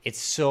 It's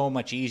so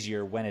much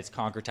easier when it's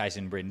concretized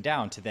and written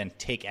down to then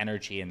take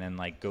energy and then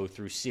like go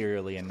through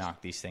serially and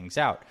knock these things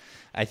out.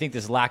 I think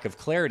this lack of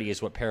clarity is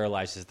what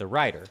paralyzes the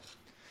rider.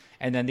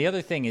 And then the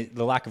other thing is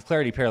the lack of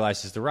clarity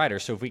paralyzes the rider.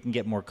 So if we can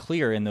get more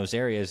clear in those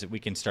areas, we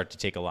can start to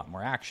take a lot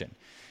more action.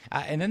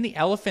 And then the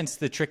elephant's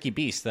the tricky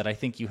beast that I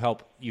think you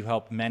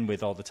help men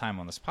with all the time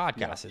on this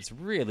podcast. Yeah. It's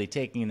really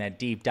taking that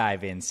deep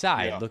dive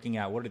inside, looking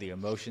at what are the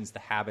emotions, the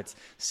habits,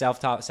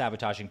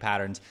 self-sabotaging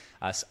patterns,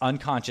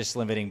 unconscious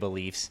limiting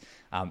beliefs.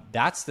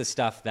 That's the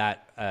stuff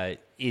that I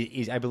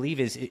believe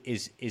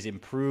is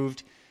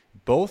improved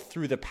both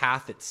through the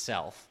path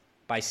itself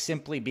by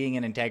simply being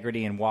in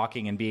integrity and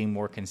walking and being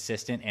more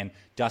consistent and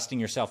dusting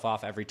yourself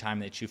off every time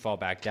that you fall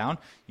back down,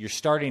 you're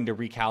starting to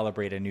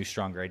recalibrate a new,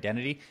 stronger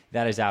identity.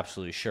 That is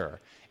absolutely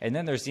sure. And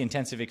then there's the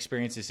intensive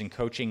experiences in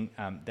coaching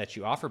that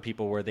you offer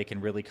people where they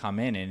can really come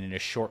in and in a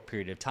short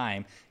period of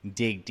time,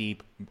 dig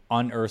deep,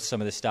 unearth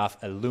some of the stuff,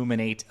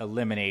 illuminate,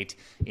 eliminate,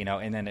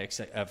 and then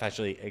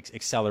eventually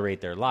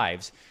accelerate their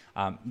lives.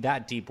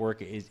 That deep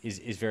work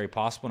is very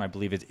possible, and I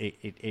believe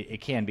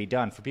it can be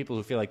done. For people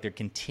who feel like they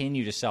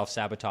continue to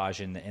self-sabotage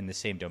in the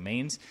same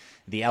domains,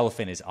 the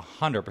elephant is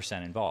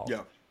 100% involved.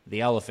 Yeah. The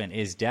elephant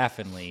is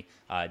definitely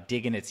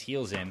digging its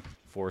heels in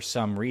for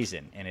some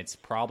reason, and it's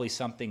probably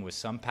something with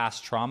some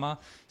past trauma,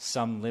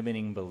 some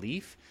limiting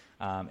belief,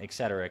 et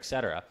cetera, et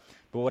cetera.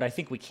 But what I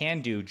think we can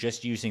do,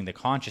 just using the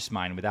conscious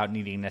mind without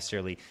needing to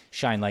necessarily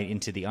shine light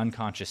into the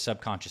unconscious,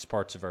 subconscious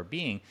parts of our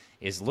being,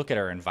 is look at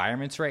our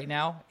environments right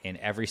now in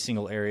every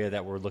single area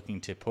that we're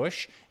looking to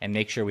push and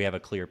make sure we have a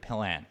clear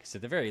plan. Because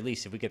at the very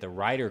least, if we get the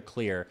rider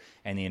clear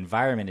and the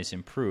environment is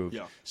improved,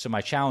 so my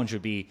challenge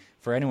would be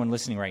for anyone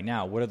listening right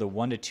now, what are the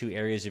 1 to 2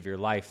 areas of your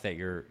life that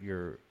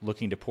you're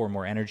looking to pour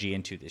more energy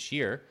into this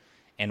year?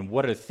 And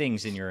what are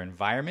things in your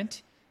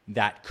environment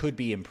that could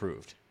be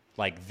improved,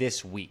 like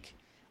this week?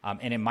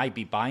 And it might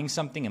be buying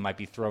something, it might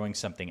be throwing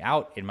something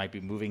out, it might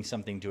be moving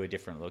something to a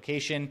different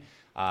location,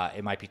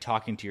 it might be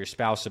talking to your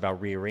spouse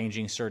about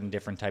rearranging certain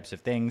different types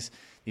of things.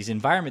 These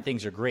environment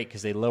things are great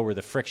because they lower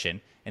the friction,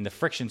 and the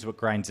friction is what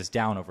grinds us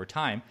down over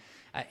time.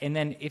 And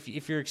then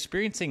if you're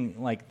experiencing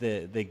like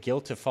the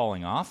guilt of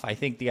falling off, I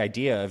think the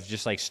idea of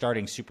just like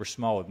starting super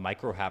small with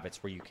micro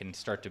habits where you can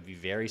start to be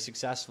very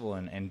successful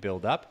and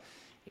build up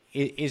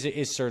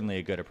is certainly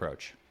a good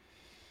approach.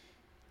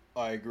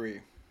 I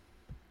agree.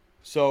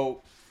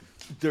 So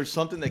there's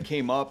something that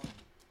came up,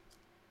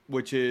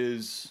 which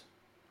is,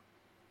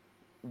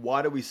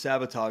 why do we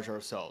sabotage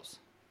ourselves?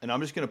 And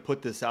I'm just going to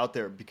put this out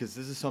there because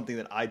this is something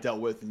that I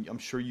dealt with, and I'm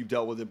sure you've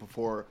dealt with it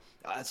before.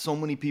 So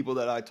many people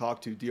that I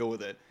talk to deal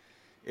with it.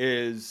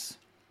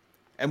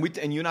 And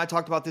you and I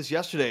talked about this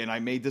yesterday, and I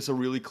made this a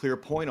really clear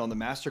point on the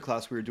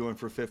masterclass we were doing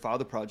for Fit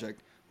Father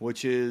Project,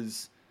 which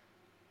is,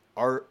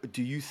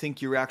 do you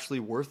think you're actually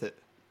worth it?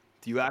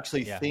 Do you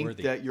actually think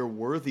worthy. That you're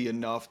worthy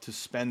enough to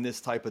spend this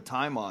type of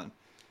time on?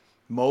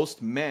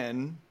 Most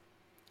men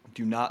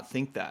do not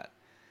think that.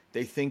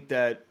 They think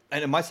that,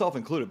 and myself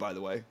included, by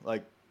the way,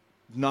 like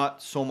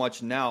not so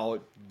much now,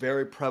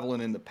 very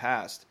prevalent in the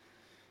past,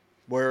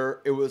 where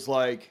it was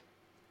like,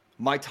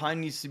 my time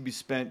needs to be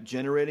spent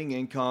generating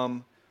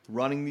income,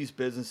 running these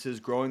businesses,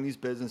 growing these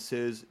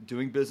businesses,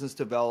 doing business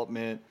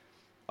development,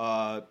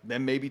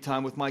 then maybe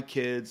time with my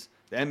kids,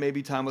 then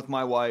maybe time with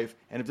my wife.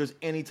 And if there's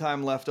any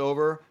time left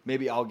over,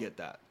 maybe I'll get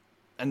that.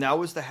 And that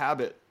was the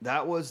habit.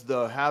 That was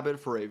the habit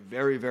for a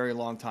very, very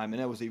long time. And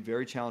that was a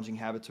very challenging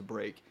habit to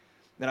break.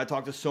 And I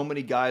talked to so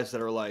many guys that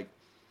are like,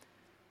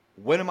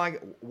 when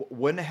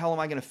the hell am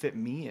I going to fit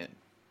me in?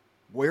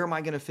 Where am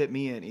I going to fit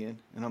me in, Ian?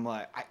 And I'm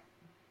like,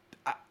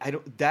 I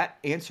don't, that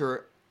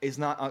answer is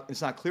not,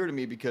 it's not clear to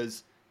me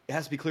because it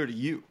has to be clear to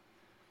you.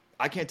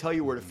 I can't tell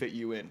you where to fit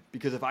you in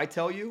because if I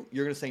tell you,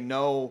 you're going to say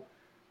no,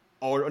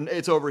 or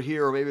it's over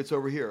here, or maybe it's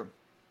over here.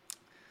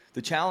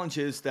 The challenge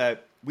is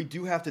that we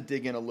do have to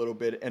dig in a little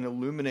bit and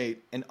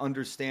illuminate and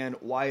understand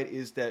why it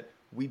is that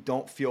we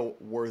don't feel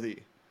worthy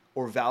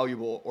or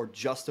valuable or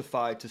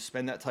justified to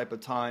spend that type of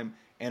time,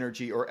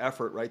 energy, or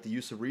effort, right? The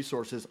use of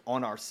resources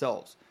on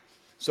ourselves.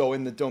 So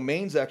in the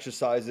domains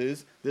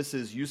exercises, this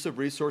is use of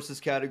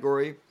resources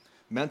category,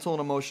 mental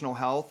and emotional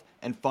health,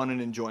 and fun and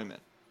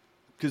enjoyment.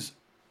 Because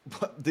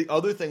the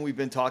other thing we've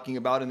been talking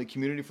about in the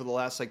community for the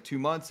last 2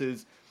 months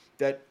is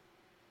that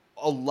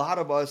a lot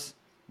of us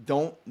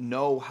don't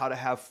know how to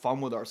have fun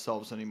with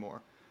ourselves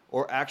anymore,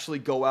 or actually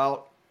go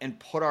out and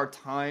put our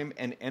time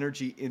and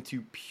energy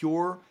into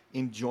pure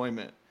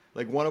enjoyment.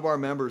 Like one of our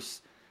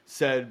members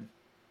said,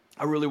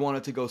 I really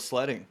wanted to go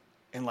sledding,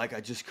 and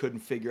I just couldn't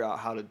figure out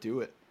how to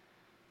do it.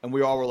 And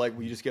we all were like,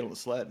 well, you just get on the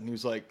sled. And he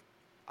was like,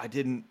 I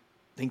didn't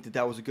think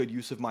that was a good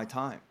use of my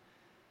time.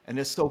 And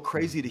it's so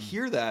crazy to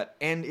hear that.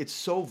 And it's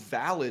so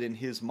valid in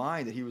his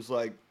mind that he was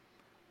like,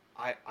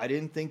 I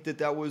didn't think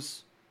that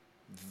was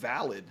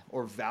valid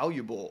or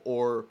valuable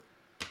or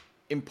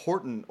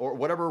important or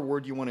whatever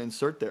word you want to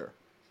insert there.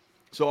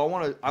 So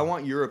I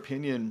want your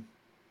opinion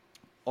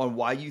on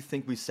why you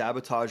think we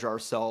sabotage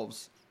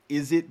ourselves.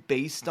 Is it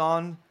based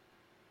on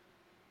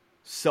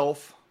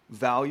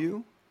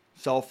self-value,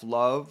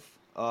 self-love,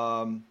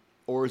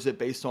 or is it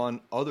based on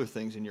other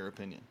things in your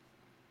opinion?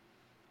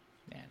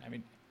 Man, I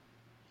mean,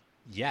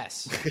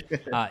 yes.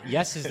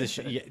 Yes is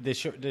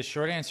the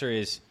short answer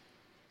is,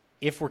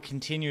 if we're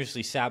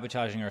continuously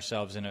sabotaging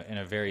ourselves in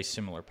a very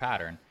similar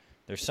pattern,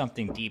 there's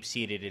something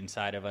deep-seated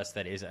inside of us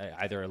that is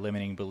either a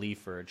limiting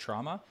belief or a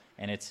trauma,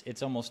 and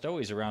it's almost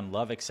always around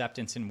love,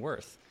 acceptance, and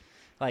worth.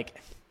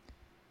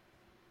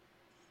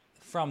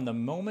 From the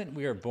moment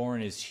we are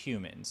born as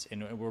humans,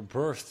 and we're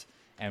birthed,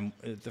 and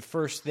the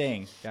first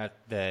thing that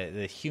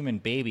the human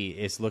baby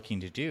is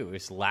looking to do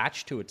is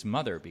latch to its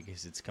mother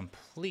because it's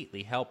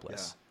completely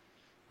helpless.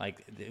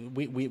 Like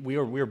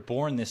we're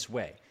born this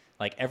way.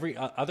 Like every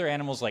other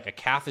animals, like a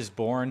calf is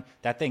born,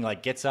 that thing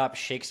like gets up,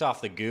 shakes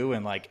off the goo,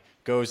 and like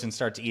goes and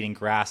starts eating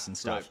grass and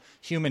stuff. Right.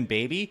 Human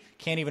baby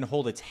can't even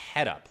hold its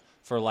head up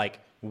for like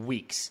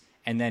weeks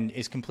and then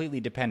is completely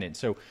dependent.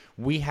 So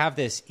we have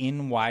this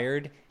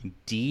inwired,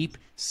 deep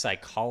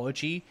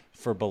psychology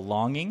for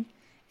belonging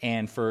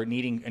and for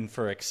needing and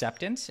for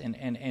acceptance.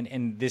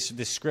 And this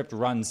script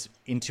runs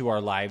into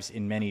our lives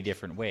in many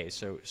different ways.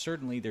 So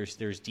certainly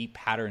there's deep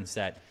patterns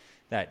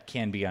that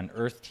can be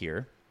unearthed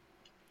here.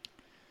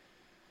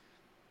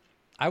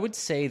 I would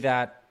say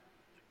that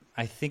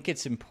I think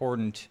it's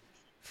important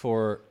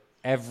for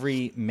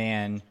every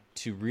man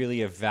to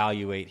really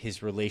evaluate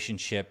his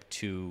relationship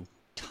to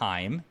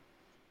time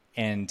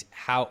and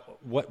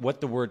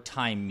what the word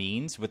time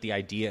means, what the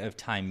idea of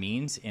time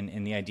means,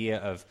 and the idea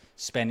of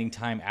spending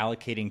time,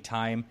 allocating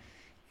time,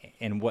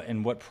 and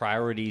what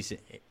priorities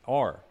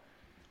are.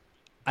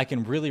 I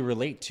can really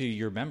relate to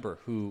your member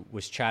who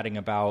was chatting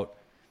about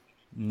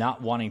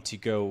not wanting to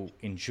go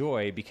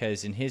enjoy,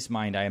 because in his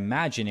mind, I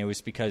imagine it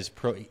was because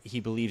he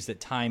believes that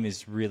time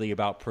is really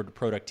about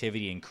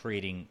productivity and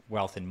creating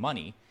wealth and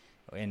money.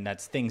 And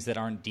that's things that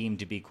aren't deemed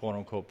to be quote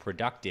unquote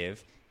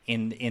productive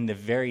in the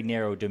very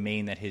narrow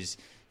domain that his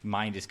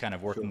mind is kind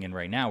of working in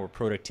right now, where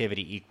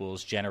productivity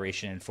equals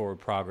generation and forward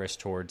progress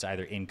towards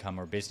either income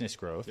or business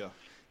growth. Yeah.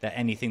 That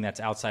anything that's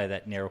outside of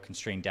that narrow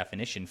constrained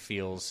definition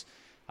feels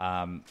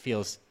out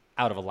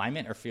of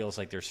alignment or feels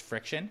like there's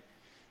friction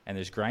and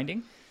there's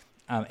grinding.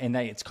 And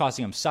that it's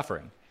causing them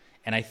suffering.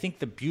 And I think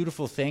the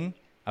beautiful thing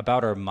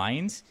about our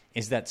minds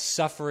is that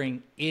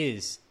suffering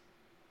is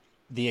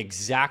the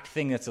exact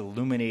thing that's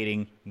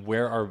illuminating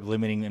where our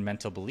limiting and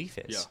mental belief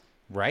is. Yeah.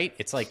 Right?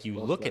 It's like you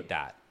look at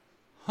that.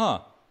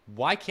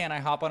 Why can't I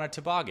hop on a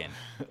toboggan?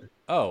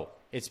 Oh,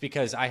 it's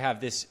because I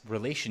have this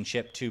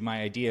relationship to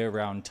my idea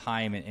around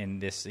time and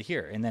this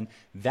here. And then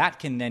that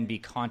can then be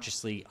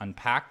consciously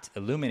unpacked,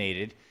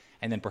 illuminated,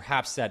 and then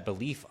perhaps that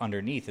belief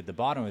underneath at the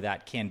bottom of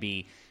that can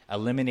be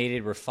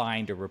eliminated,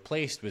 refined, or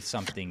replaced with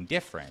something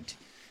different,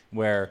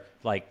 where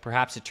like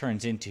perhaps it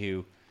turns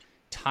into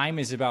time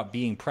is about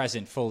being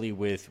present fully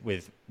with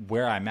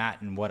where I'm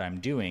at and what I'm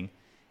doing,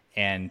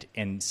 and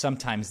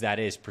sometimes that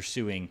is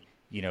pursuing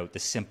the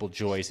simple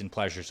joys and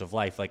pleasures of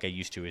life like I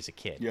used to as a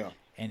kid. Yeah.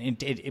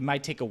 And it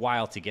might take a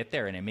while to get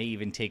there, and it may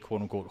even take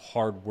quote unquote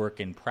hard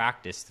work and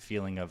practice, the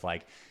feeling of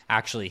like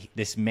actually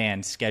this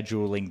man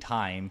scheduling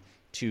time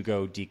to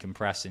go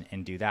decompress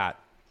and do that.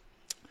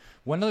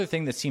 One other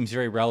thing that seems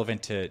very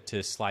relevant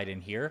to slide in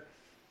here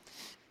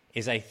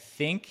is I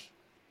think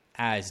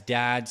as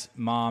dads,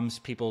 moms,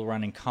 people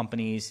running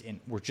companies, and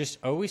we're just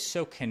always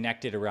so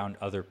connected around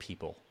other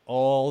people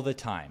all the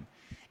time.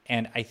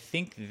 And I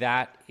think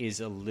that is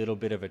a little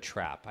bit of a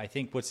trap. I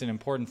think what's an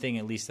important thing,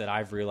 at least that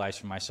I've realized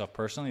for myself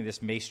personally,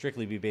 this may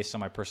strictly be based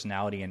on my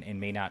personality and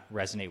may not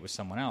resonate with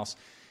someone else,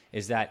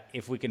 is that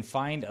if we can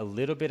find a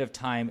little bit of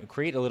time,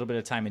 create a little bit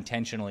of time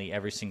intentionally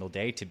every single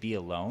day to be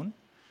alone,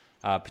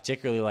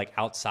 particularly like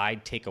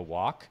outside, take a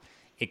walk,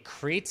 it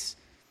creates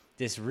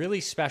this really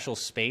special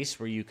space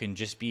where you can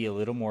just be a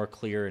little more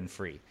clear and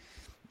free.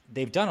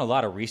 They've done a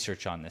lot of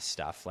research on this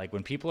stuff. Like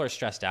when people are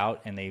stressed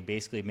out and they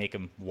basically make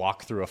them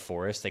walk through a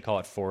forest, they call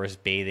it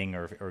forest bathing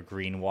or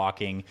green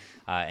walking,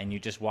 and you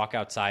just walk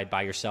outside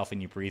by yourself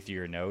and you breathe through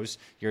your nose,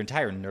 your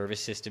entire nervous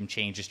system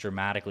changes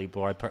dramatically.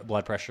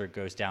 Blood pressure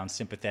goes down,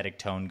 sympathetic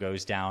tone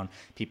goes down.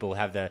 People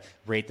have to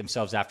rate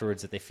themselves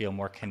afterwards that they feel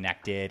more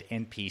connected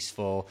and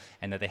peaceful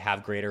and that they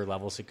have greater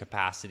levels of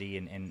capacity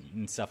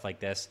and stuff like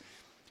this.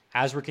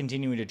 As we're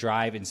continuing to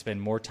drive and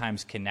spend more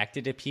times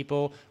connected to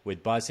people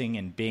with buzzing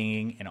and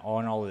binging and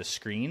on all of the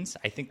screens,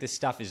 I think this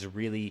stuff is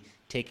really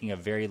taking a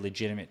very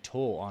legitimate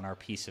toll on our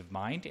peace of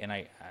mind. And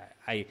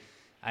I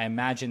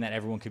imagine that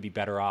everyone could be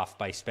better off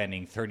by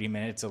spending 30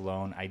 minutes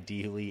alone,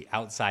 ideally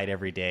outside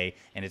every day,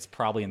 and it's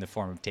probably in the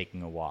form of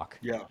taking a walk.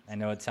 Yeah, I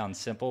know it sounds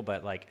simple,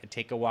 but like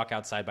take a walk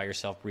outside by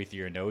yourself, breathe through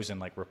your nose,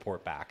 and like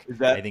report back. Is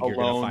that I think alone,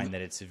 you're going to find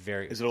that it's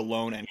very. Is it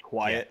alone and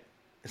quiet?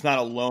 Yeah. It's not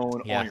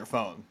alone on your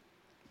phone.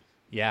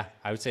 Yeah,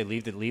 I would say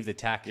leave the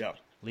tech. Yeah.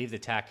 Leave the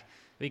tech,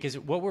 because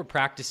what we're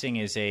practicing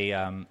is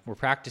we're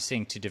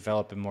practicing to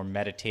develop a more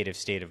meditative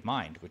state of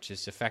mind, which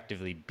is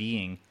effectively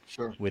being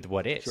with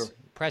what is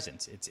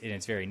presence. It's in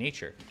its very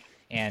nature,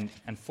 and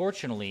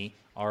unfortunately,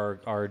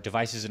 our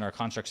devices and our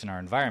constructs in our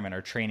environment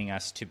are training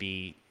us to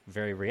be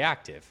very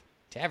reactive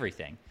to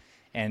everything.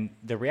 And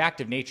the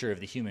reactive nature of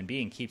the human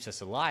being keeps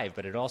us alive,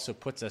 but it also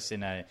puts us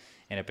in a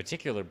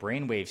particular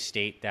brainwave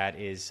state that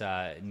is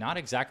not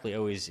exactly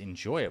always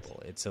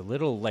enjoyable. It's a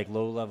little like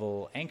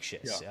low-level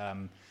anxious. Yeah.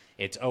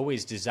 It's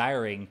always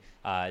desiring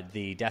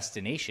the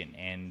destination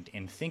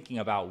and thinking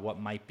about what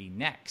might be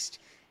next.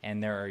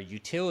 And there are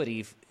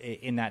utility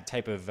in that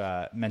type of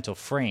mental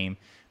frame,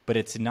 but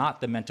it's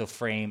not the mental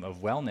frame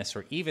of wellness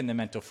or even the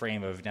mental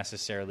frame of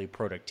necessarily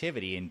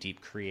productivity and deep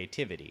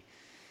creativity.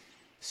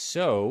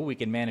 So we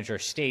can manage our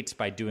states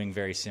by doing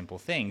very simple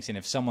things. And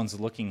if someone's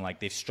looking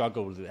like they've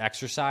struggled with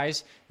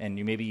exercise, and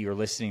maybe you're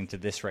listening to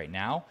this right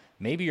now,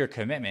 maybe your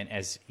commitment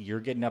as you're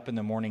getting up in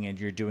the morning and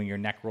you're doing your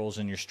neck rolls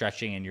and you're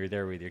stretching and you're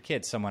there with your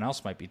kids, someone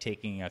else might be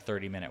taking a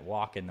 30-minute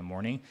walk in the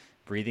morning,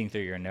 breathing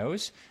through your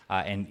nose,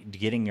 and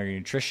getting your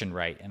nutrition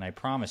right. And I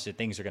promise that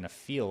things are going to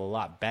feel a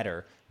lot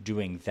better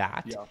doing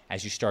that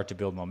as you start to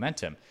build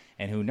momentum.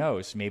 And who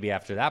knows, maybe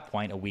after that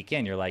point, a week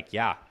in, you're like,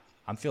 yeah,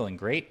 I'm feeling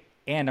great.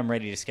 And I'm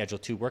ready to schedule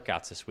 2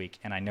 workouts this week,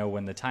 and I know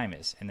when the time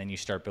is. And then you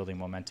start building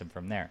momentum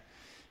from there.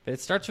 But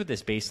it starts with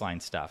this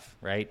baseline stuff,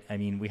 right? I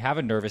mean, we have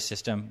a nervous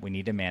system. We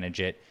need to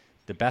manage it.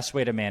 The best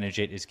way to manage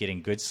it is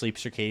getting good sleep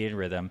circadian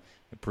rhythm,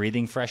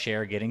 breathing fresh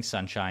air, getting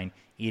sunshine,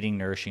 eating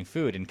nourishing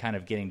food, and kind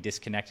of getting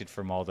disconnected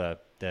from all the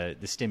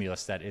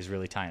stimulus that is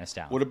really tying us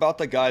down. What about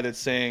the guy that's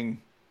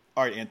saying,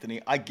 all right, Anthony,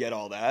 I get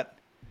all that,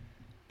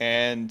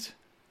 and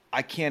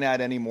I can't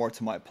add any more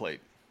to my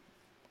plate.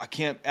 I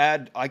can't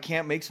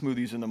make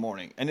smoothies in the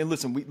morning. And then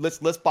listen,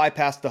 let's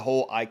bypass the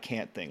whole I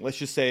can't thing. Let's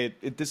just say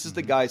this is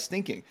the guy's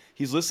thinking.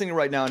 He's listening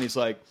right now and he's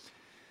like,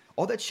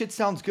 all that shit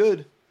sounds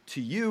good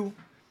to you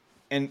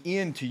and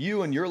Ian, to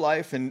you and your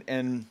life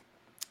and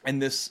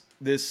this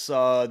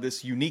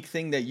unique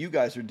thing that you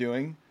guys are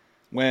doing,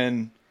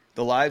 when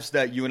the lives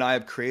that you and I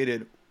have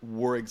created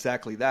were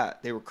exactly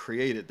that. They were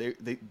created.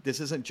 This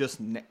isn't just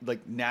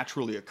like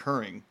naturally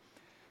occurring.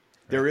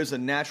 There is a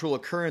natural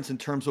occurrence in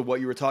terms of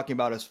what you were talking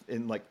about as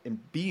in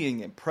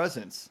being and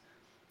presence.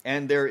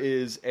 And there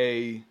is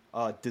a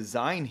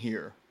design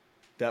here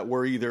that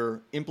we're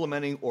either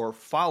implementing or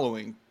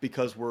following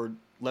because we're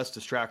less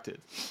distracted.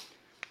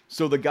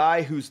 So the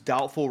guy who's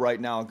doubtful right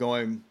now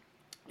going,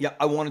 yeah,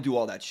 I want to do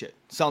all that shit.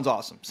 Sounds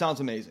awesome. Sounds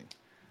amazing.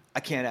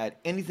 I can't add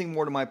anything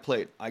more to my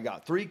plate. I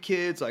got 3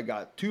 kids. I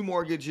got 2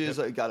 mortgages.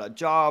 I got a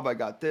job. I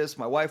got this.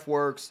 My wife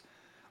works.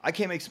 I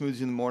can't make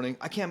smoothies in the morning.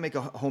 I can't make a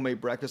homemade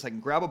breakfast. I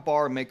can grab a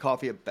bar and make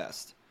coffee at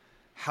best.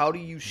 How do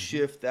you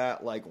shift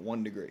that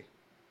 1 degree?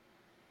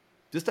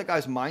 Just that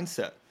guy's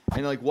mindset.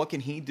 And what can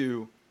he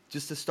do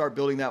just to start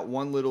building that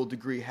 1 little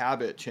degree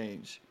habit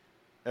change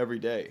every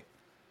day?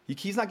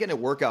 He's not getting a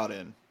workout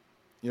in.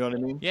 You know what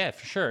I mean? Yeah,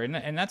 for sure.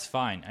 And that's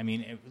fine. I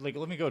mean, let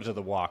me go to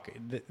the walk.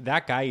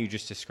 That guy you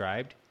just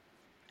described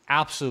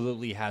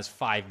absolutely has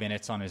 5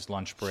 minutes on his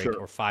lunch break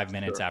or 5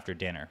 minutes after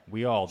dinner.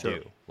 We all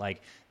do.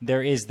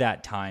 There is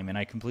that time, and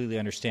I completely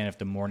understand if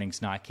the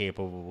morning's not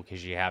capable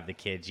because you have the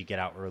kids, you get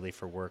out early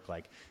for work,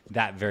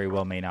 that very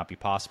well may not be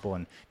possible,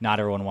 and not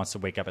everyone wants to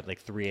wake up at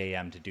 3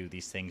 a.m. to do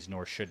these things,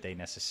 nor should they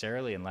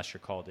necessarily unless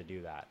you're called to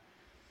do that.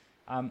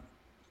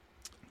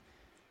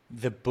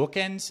 The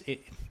bookends,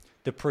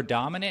 the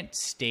predominant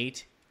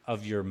state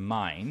of your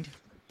mind,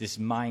 this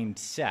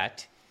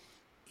mindset,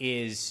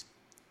 is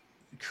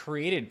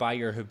created by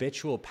your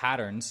habitual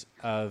patterns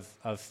of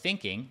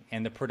thinking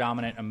and the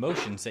predominant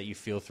emotions that you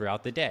feel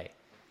throughout the day.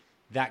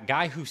 That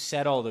guy who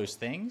said all those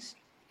things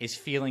is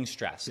feeling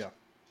stressed. Yeah.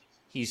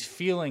 He's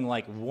feeling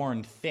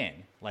worn thin,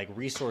 like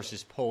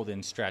resources pulled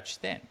and stretched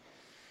thin.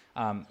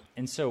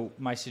 And so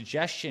my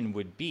suggestion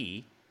would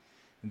be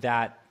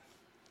that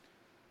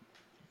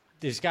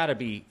there's got to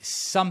be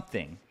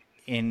something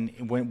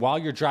while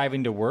you're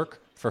driving to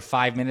work for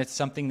 5 minutes,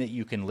 something that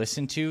you can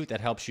listen to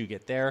that helps you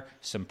get there,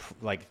 some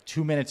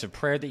 2 minutes of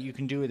prayer that you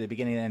can do at the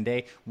beginning of the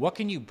day. What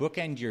can you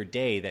bookend your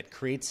day that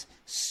creates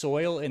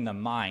soil in the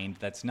mind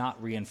that's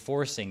not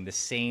reinforcing the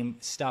same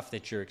stuff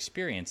that you're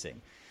experiencing?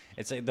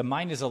 It's the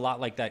mind is a lot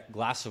like that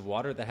glass of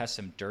water that has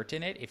some dirt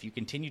in it. If you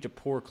continue to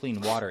pour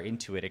clean water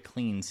into it, it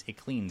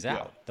cleans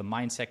out. The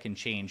mindset can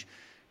change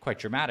quite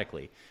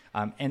dramatically.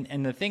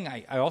 And the thing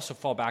I also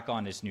fall back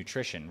on is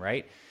nutrition,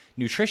 right?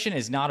 Nutrition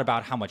is not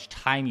about how much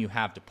time you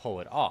have to pull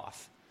it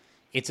off.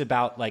 It's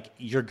about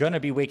you're going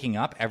to be waking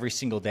up every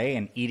single day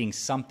and eating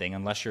something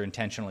unless you're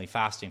intentionally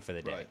fasting for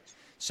the day. Right.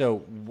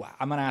 So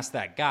I'm going to ask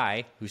that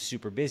guy who's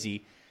super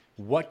busy,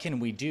 what can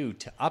we do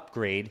to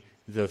upgrade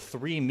the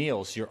 3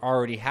 meals you're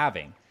already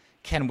having?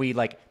 Can we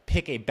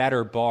pick a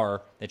better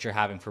bar that you're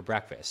having for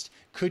breakfast?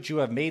 Could you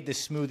have made the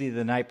smoothie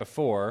the night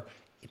before?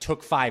 It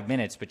took 5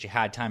 minutes, but you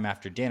had time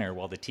after dinner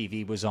while the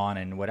TV was on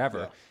and whatever.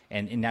 Yeah.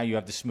 And now you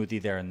have the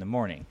smoothie there in the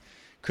morning.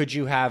 Could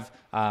you have,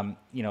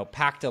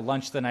 packed a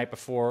lunch the night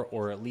before,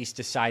 or at least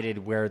decided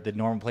where the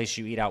normal place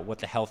you eat out, what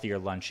the healthier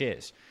lunch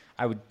is?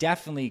 I would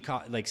definitely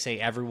say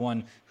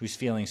everyone who's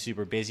feeling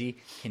super busy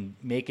can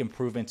make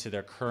improvements to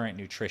their current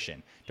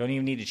nutrition. Don't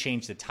even need to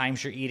change the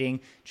times you're eating.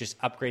 Just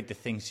upgrade the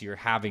things you're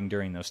having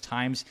during those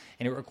times.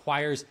 And it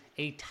requires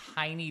a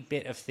tiny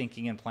bit of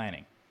thinking and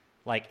planning.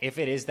 If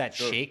it is that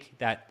shake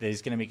that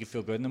is going to make you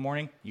feel good in the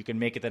morning, you can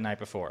make it the night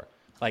before.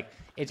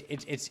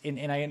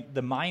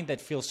 The mind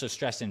that feels so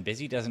stressed and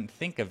busy doesn't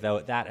think of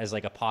that as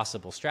a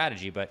possible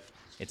strategy, but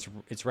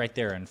it's right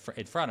there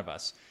in front of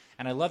us.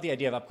 And I love the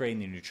idea of upgrading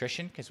the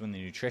nutrition, because when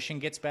the nutrition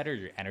gets better,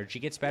 your energy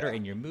gets better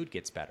and your mood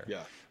gets better.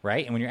 Yeah.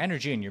 Right? And when your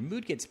energy and your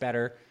mood gets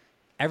better,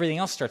 everything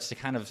else starts to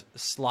kind of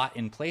slot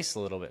in place a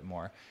little bit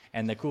more.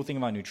 And the cool thing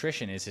about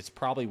nutrition is it's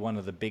probably one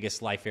of the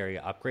biggest life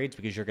area upgrades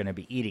because you're going to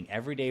be eating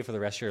every day for the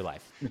rest of your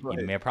life. Right.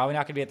 You may probably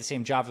not going to be at the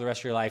same job for the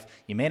rest of your life.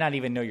 You may not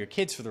even know your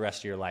kids for the rest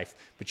of your life,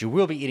 but you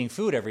will be eating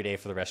food every day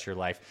for the rest of your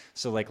life.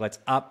 So like, let's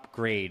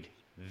upgrade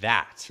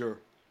that. Sure.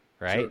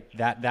 Right?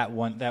 Sure. That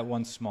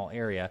one small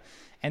area.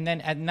 And then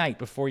at night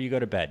before you go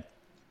to bed,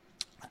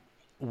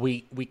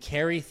 we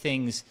carry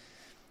things.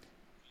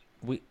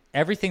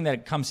 Everything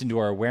that comes into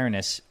our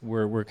awareness,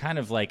 we're kind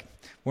of like,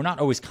 we're not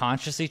always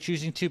consciously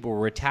choosing to, but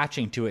we're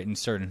attaching to it in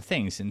certain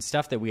things. And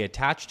stuff that we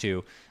attach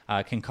to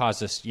can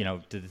cause us,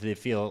 to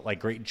feel like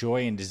great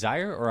joy and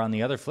desire, or on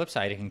the other flip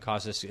side, it can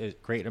cause us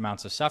great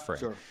amounts of suffering.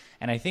 Sure.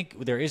 And I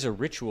think there is a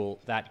ritual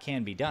that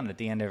can be done at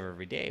the end of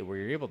every day where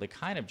you're able to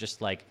kind of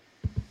just like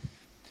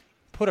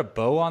put a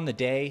bow on the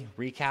day,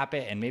 recap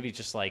it, and maybe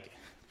just like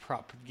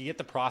you get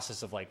the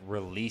process of like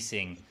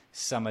releasing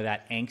some of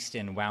that angst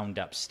and wound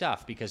up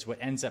stuff, because what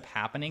ends up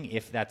happening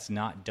if that's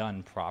not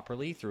done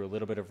properly through a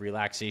little bit of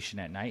relaxation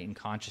at night and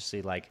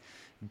consciously like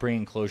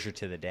bringing closure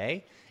to the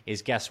day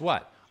is, guess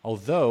what?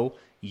 Although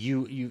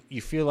you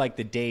feel like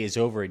the day is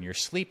over and you're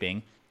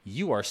sleeping,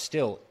 you are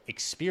still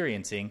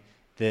experiencing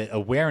the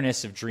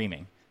awareness of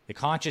dreaming, the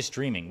conscious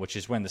dreaming, which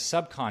is when the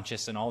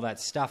subconscious and all that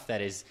stuff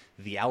that is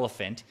the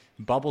elephant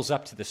bubbles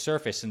up to the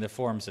surface in the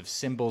forms of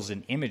symbols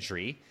and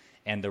imagery.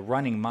 And the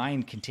running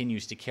mind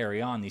continues to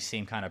carry on these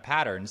same kind of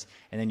patterns.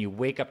 And then you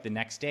wake up the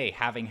next day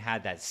having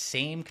had that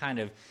same kind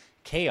of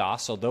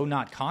chaos, although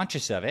not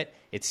conscious of it,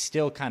 it's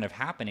still kind of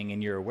happening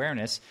in your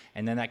awareness.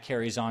 And then that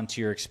carries on to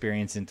your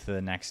experience into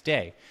the next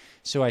day.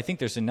 So I think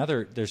there's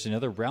another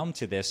realm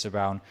to this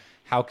around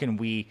how can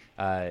we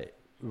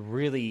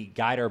really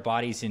guide our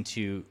bodies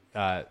into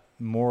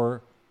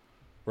more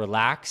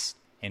relaxed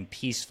and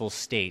peaceful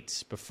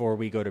states before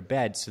we go to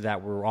bed so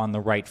that we're on the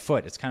right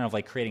foot. It's kind of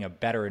like creating a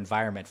better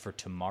environment for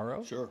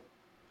tomorrow. Sure.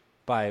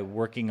 By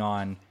working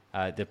on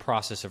the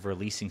process of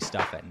releasing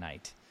stuff at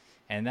night.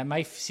 And that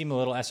might seem a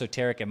little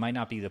esoteric. It might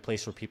not be the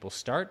place where people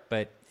start,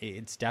 but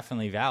it's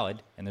definitely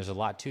valid, and there's a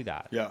lot to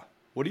that. Yeah.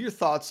 What are your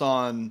thoughts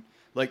on,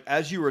 like,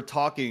 as you were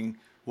talking,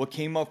 what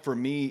came up for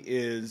me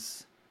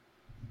is,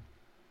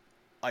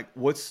 like,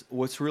 what's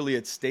really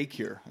at stake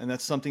here? And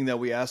that's something that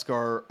we ask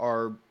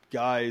our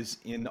guys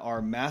in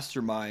our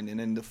mastermind and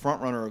in the front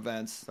runner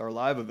events, our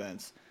live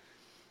events.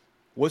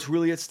 What's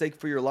really at stake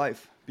for your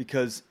life?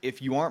 Because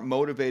if you aren't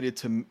motivated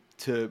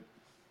to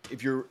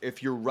if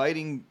you're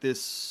writing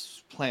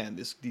this plan,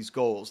 these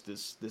goals,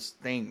 this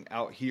thing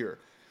out here,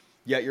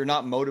 yet you're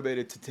not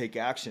motivated to take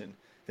action,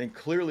 then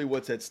clearly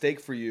what's at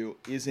stake for you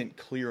isn't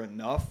clear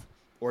enough,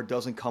 or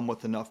doesn't come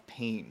with enough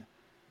pain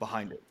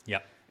behind it.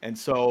 Yep. And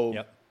so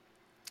Yep.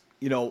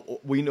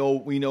 We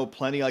know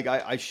plenty. Like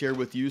I shared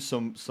with you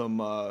some,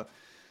 or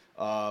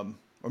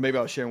maybe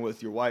I was sharing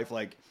with your wife.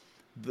 Like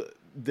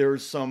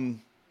there's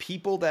some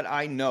people that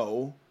I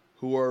know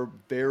who are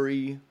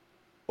very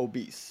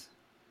obese,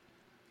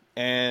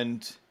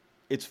 and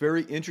it's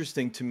very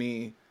interesting to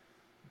me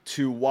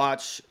to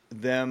watch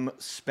them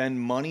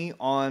spend money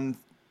on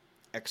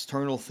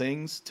external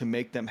things to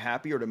make them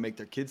happy or to make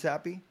their kids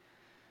happy.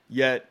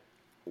 Yet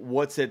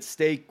what's at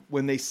stake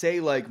when they say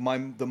like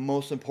the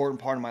most important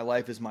part of my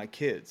life is my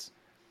kids,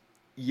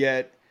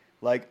 yet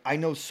like I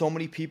know so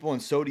many people,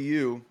 and so do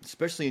you,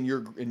 especially in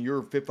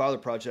your Fit Father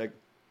project,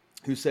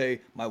 who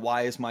say my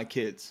why is my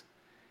kids,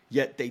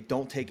 yet they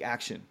don't take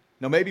action.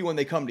 Now maybe when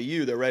they come to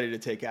you they're ready to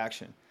take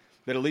action,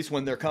 but at least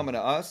when they're coming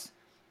to us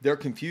they're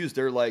confused.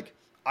 They're like,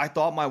 I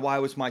thought my why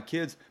was my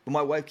kids, but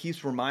my wife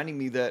keeps reminding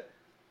me that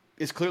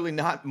it's clearly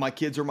not my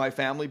kids or my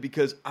family,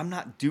 because I'm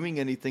not doing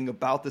anything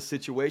about the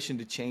situation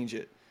to change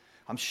it.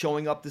 I'm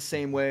showing up the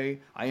same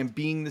way. I am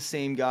being the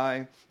same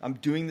guy. I'm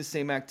doing the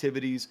same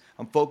activities.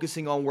 I'm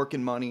focusing on work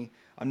and money.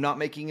 I'm not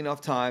making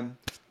enough time,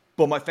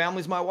 but my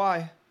family's my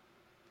why.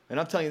 And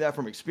I'm telling you that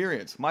from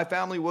experience. My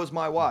family was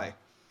my why.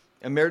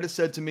 And Meredith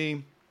said to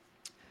me,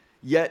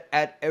 yet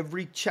at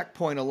every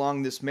checkpoint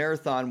along this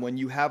marathon, when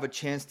you have a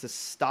chance to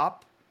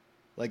stop,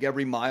 like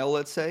every mile,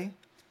 let's say,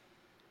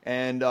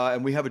 and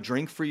we have a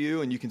drink for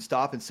you and you can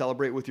stop and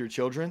celebrate with your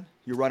children,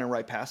 you're running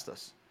right past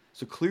us.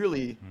 So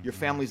clearly your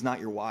family's not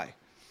your why.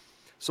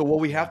 So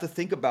what we have to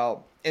think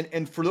about,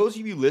 and for those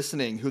of you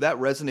listening who that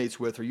resonates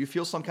with, or you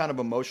feel some kind of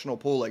emotional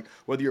pull, like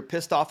whether you're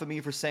pissed off at me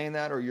for saying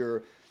that, or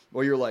you're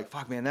like,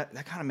 fuck man,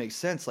 that kind of makes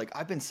sense. Like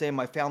I've been saying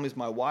my family's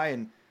my why,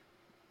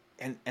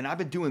 and I've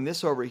been doing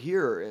this over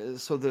here,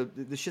 so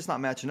the shit's not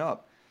matching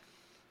up.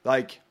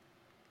 Like,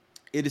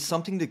 it is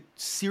something to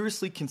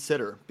seriously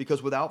consider,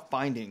 because without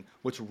finding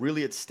what's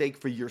really at stake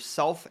for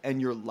yourself and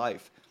your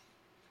life,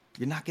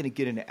 you're not going to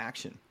get into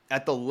action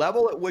at the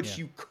level at which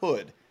you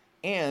could,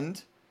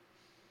 and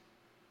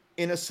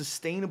in a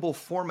sustainable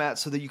format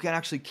so that you can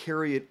actually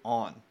carry it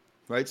on,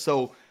 right?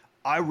 So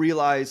I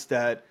realized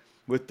that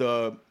with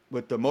the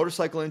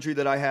motorcycle injury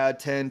that I had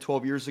 10,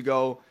 12 years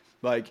ago,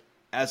 like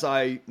as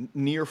I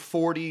near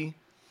 40,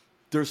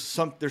 there's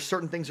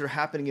certain things that are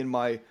happening in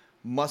my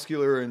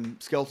muscular and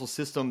skeletal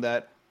system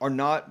that are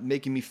not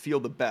making me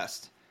feel the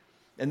best.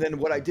 And then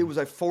what I did was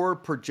I forward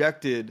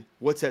projected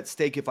what's at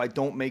stake if I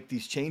don't make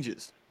these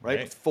changes,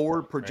 right?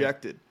 Forward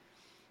projected.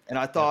 And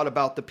I thought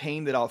about the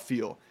pain that I'll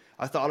feel.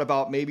 I thought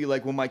about maybe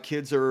like when my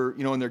kids are,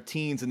 in their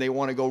teens and they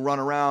want to go run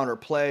around or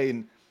play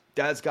and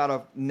dad's got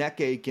a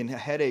neck ache and a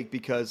headache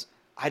because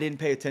I didn't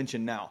pay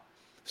attention now.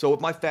 So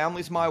if my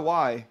family's my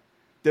why,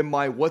 then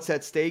my what's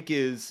at stake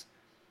is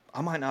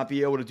I might not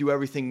be able to do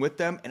everything with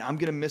them and I'm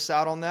going to miss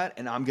out on that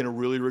and I'm going to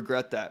really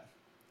regret that.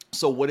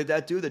 So what did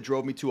that do? That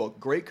drove me to a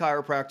great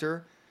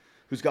chiropractor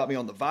who's got me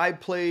on the Vibe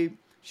plate.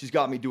 She's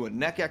got me doing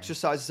neck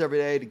exercises every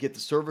day to get the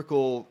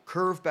cervical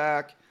curve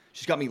back.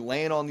 She's got me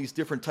laying on these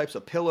different types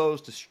of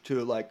pillows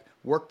to like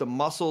work the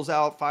muscles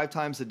out 5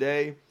 times a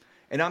day.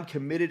 And I'm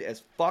committed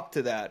as fuck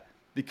to that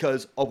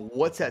because of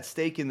what's at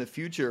stake in the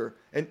future.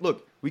 And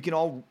look, we can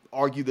all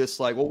argue this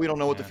like, well, we don't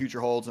know what the future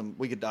holds and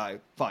we could die.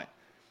 Fine.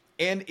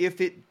 And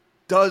if it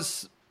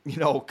does,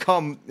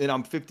 come and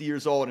I'm 50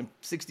 years old and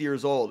 60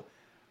 years old,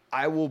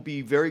 I will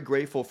be very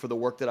grateful for the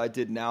work that I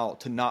did now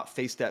to not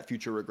face that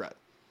future regret.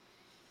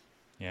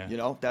 Yeah.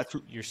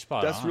 You're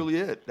spot on. That's really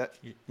it.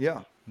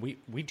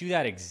 We do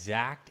that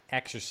exact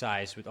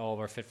exercise with all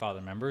of our Fit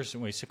Father members,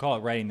 and we used to call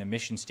it writing the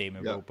mission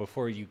statement. But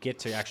before you get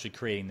to actually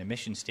creating the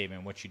mission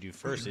statement, what you do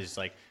first is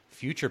like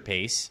future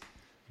pace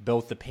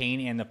both the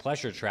pain and the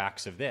pleasure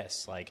tracks of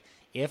this. Like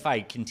if I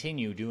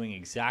continue doing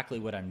exactly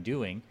what I'm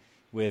doing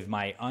with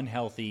my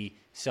unhealthy,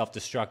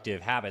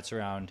 self-destructive habits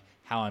around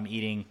how I'm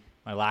eating,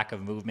 my lack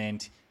of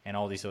movement, and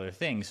all these other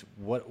things,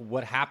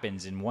 what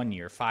happens in 1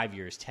 year, 5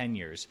 years, 10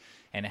 years?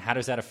 And how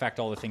does that affect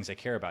all the things I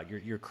care about?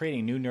 You're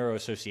creating new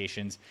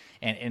neuroassociations,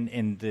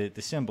 and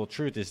the simple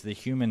truth is the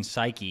human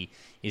psyche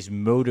is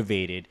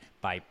motivated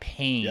by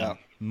pain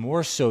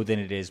more so than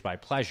it is by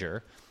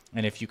pleasure.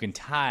 And if you can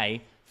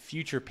tie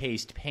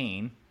future-paced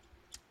pain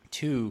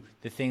to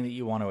the thing that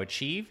you want to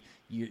achieve,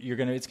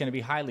 it's going to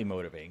be highly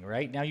motivating,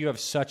 right? Now you have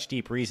such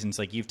deep reasons,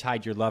 like you've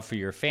tied your love for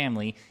your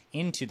family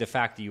into the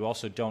fact that you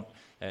also don't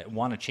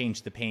want to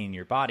change the pain in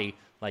your body.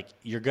 Like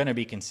you're going to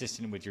be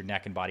consistent with your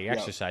neck and body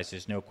exercise.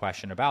 There's no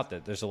question about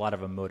that. There's a lot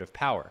of emotive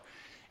power.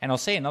 And I'll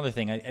say another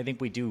thing. I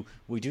think we do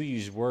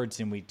use words,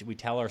 and we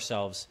tell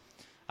ourselves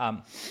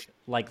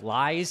like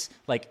lies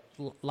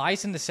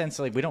in the sense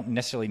that like we don't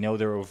necessarily know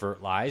they're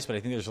overt lies, but I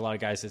think there's a lot of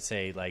guys that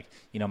say like,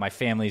 my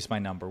family is my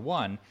number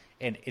one,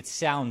 and it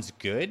sounds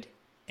good.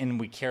 And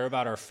we care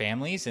about our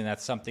families, and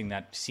that's something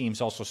that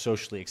seems also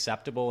socially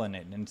acceptable, and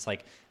it's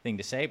like a thing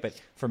to say. But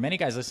for many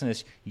guys listening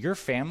to this, your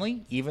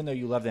family, even though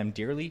you love them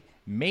dearly,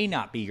 may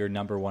not be your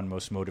number one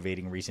most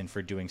motivating reason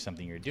for doing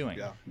something you're doing.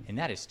 Yeah. And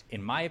that is,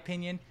 in my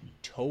opinion,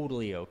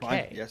 totally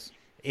okay. Fine. Yes.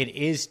 It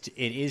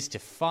is to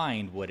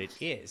find what it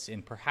is.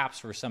 And perhaps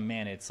for some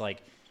man, it's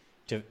like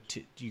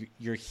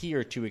you're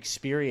here to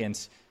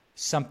experience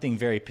something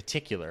very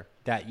particular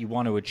that you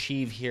want to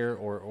achieve here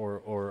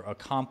or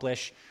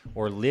accomplish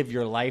or live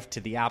your life to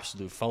the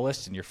absolute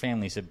fullest, and your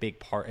family's a big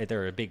part.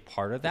 They're a big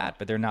part of that,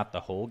 but they're not the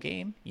whole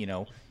game.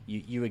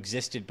 You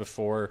existed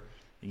before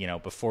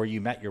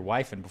you met your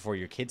wife and before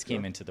your kids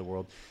came into the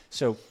world.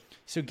 So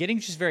getting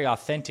just very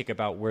authentic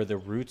about where the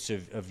roots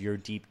of your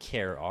deep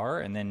care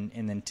are, and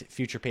then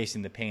future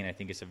pacing the pain, I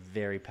think is a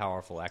very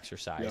powerful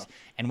exercise. Yeah.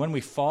 And when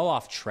we fall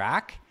off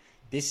track,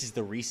 this is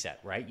the reset,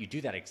 right? You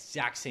do that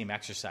exact same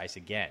exercise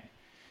again.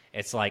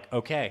 It's like,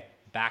 okay,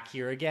 back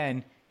here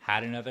again,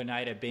 had another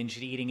night of binge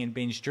eating and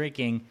binge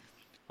drinking.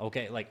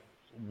 Okay, like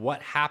what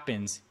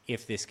happens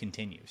if this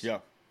continues? Yeah.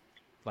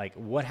 Like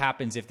what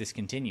happens if this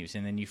continues?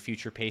 And then you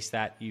future pace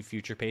that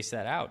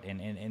out.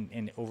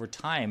 And over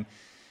time,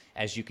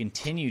 as you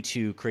continue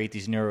to create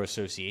these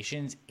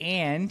neuroassociations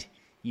and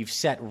you've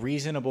set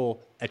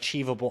reasonable,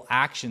 achievable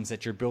actions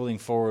that you're building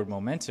forward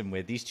momentum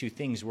with, these two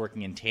things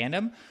working in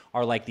tandem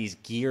are like these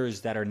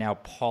gears that are now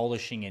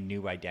polishing a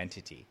new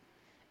identity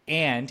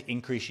and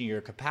increasing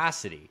your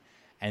capacity.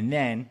 And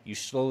then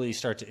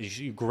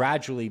you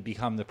gradually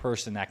become the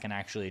person that can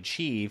actually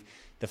achieve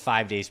the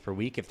 5 days per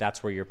week if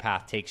that's where your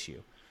path takes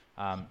you.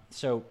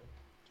 So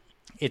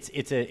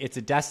it's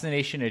a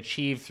destination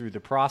achieved through the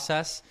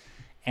process.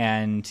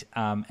 And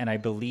I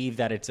believe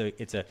that it's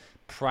a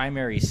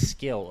primary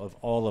skill of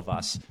all of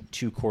us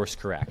to course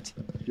correct.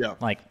 Yeah.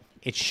 Like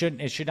it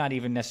should not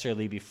even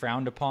necessarily be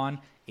frowned upon.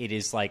 It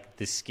is like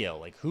the skill.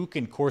 Like who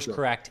can course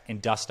correct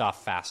and dust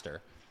off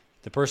faster?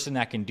 The person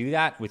that can do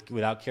that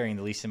without carrying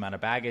the least amount of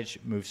baggage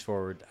moves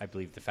forward, I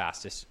believe, the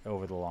fastest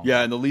over the long run.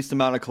 Yeah, and the least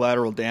amount of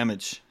collateral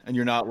damage. And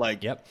you're not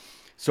like Yep.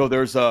 So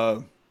there's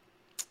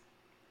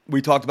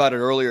we talked about it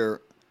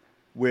earlier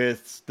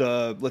with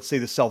let's say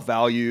the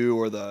self-value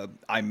or the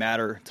I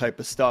matter type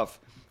of stuff.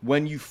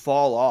 When you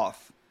fall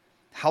off,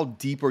 how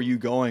deep are you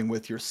going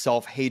with your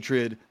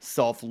self-hatred,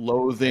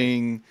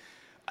 self-loathing?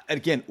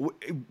 Again,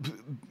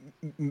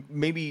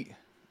 maybe,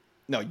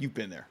 no, you've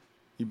been there.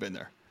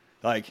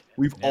 Like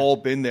we've all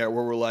been there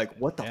where we're like,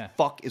 what the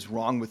fuck is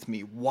wrong with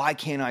me? Why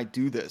can't I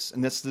do this?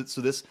 And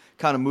so this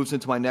kind of moves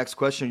into my next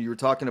question. You were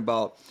talking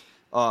about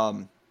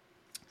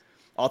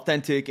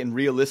authentic and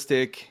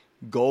realistic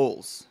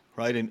goals,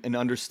 right? And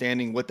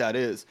understanding what that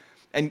is.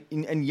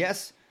 And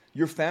yes,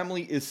 Your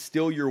family is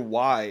still your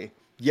why,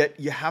 yet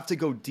you have to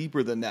go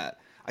deeper than that.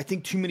 I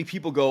think too many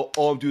people go,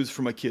 "All I'll do is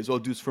for my kids. All I'll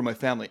do is for my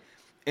family,"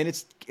 and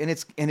it's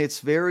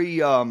very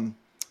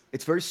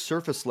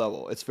surface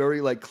level. It's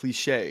very like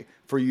cliche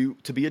for you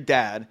to be a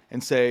dad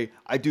and say,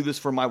 "I do this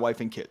for my wife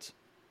and kids."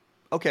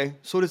 Okay,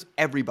 so does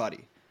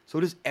everybody. So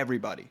does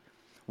everybody.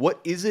 What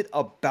is it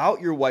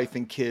about your wife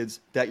and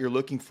kids that you're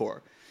looking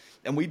for?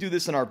 And we do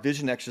this in our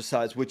vision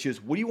exercise, which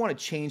is, what do you want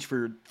to change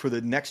for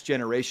the next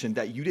generation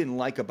that you didn't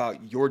like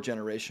about your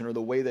generation, or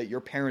the way that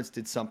your parents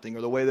did something,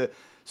 or the way that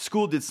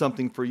school did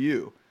something for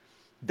you?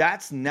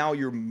 That's now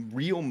your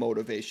real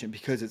motivation,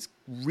 because it's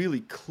really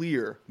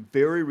clear,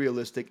 very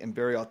realistic, and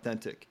very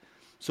authentic.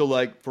 So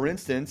like, for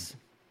instance,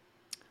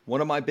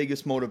 one of my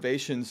biggest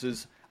motivations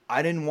is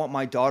I didn't want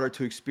my daughter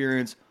to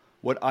experience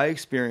what I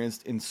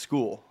experienced in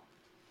school.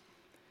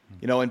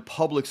 You know, in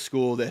public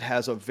school that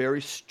has a very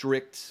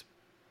strict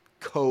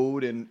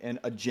code and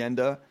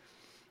agenda.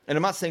 And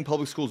I'm not saying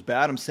public school is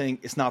bad. I'm saying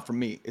it's not for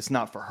me. It's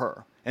not for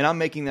her. And I'm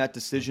making that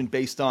decision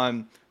based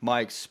on my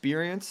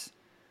experience.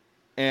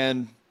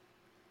 And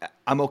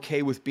I'm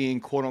okay with being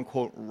quote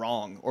unquote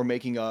wrong or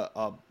making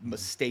a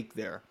mistake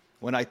there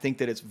when I think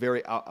that it's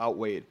very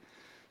outweighed.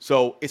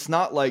 So it's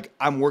not like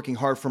I'm working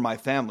hard for my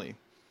family.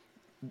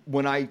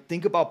 When I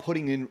think about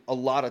putting in a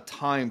lot of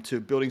time to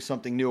building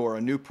something new, or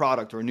a new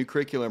product, or a new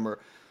curriculum,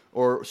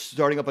 or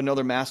starting up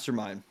another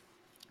mastermind,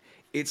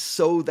 it's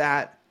so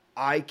that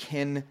I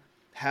can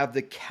have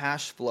the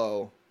cash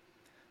flow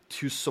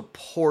to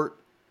support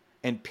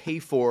and pay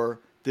for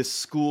this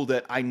school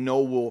that I know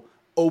will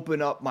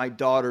open up my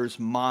daughter's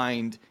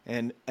mind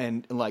and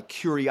like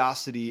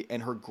curiosity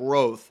and her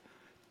growth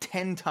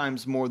 10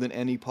 times more than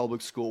any public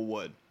school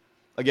would.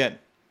 Again,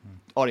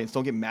 audience,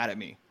 don't get mad at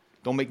me.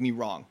 Don't make me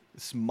wrong.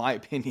 This is my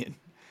opinion,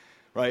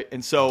 right?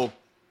 And so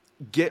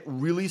get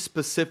really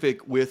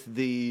specific with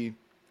the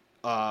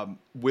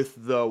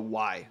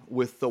why,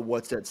 with the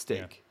what's at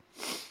stake.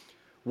 Yeah.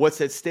 What's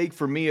at stake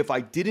for me, if I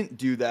didn't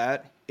do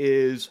that,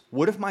 is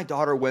what if my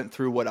daughter went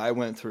through what I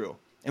went through?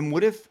 And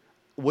what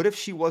if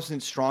she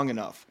wasn't strong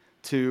enough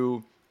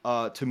to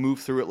move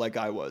through it like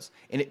I was,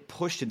 and it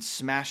pushed and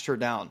smashed her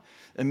down?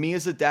 And me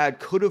as a dad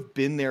could have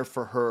been there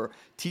for her,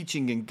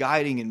 teaching and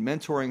guiding and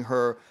mentoring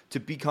her to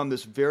become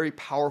this very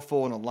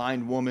powerful and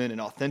aligned woman and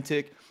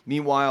authentic.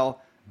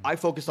 Meanwhile, I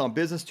focused on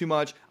business too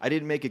much. I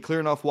didn't make it clear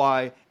enough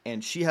why,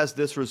 and she has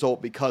this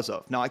result because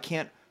of. Now, I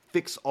can't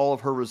fix all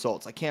of her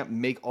results. I can't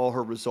make all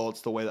her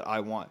results the way that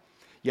I want.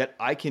 Yet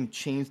I can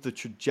change the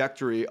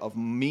trajectory of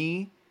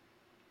me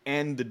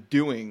and the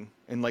doing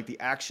and like the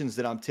actions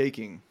that I'm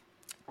taking.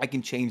 I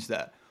can change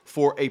that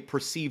for a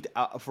perceived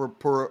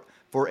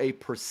for a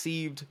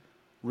perceived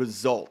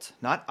result,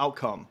 not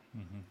outcome,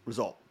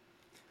 result.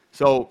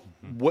 So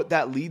what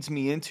that leads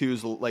me into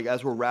is, like,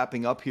 as we're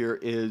wrapping up here,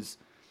 is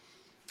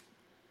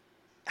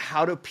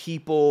how do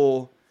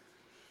people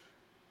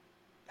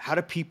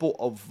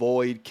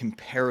avoid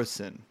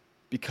comparison?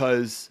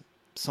 Because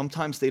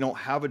sometimes they don't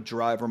have a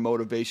drive or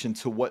motivation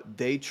to what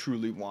they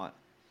truly want.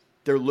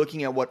 They're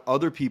looking at what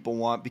other people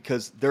want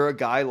because they're a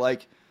guy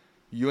like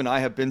you and I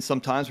have been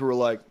sometimes, where we're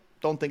like,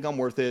 don't think I'm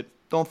worth it.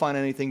 Don't find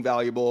anything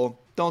valuable.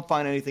 Don't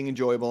find anything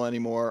enjoyable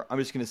anymore. I'm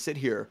just going to sit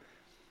here.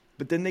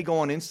 But then they go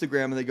on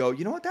Instagram and they go,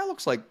 you know what? That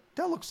looks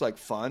like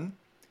fun.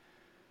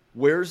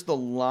 Where's the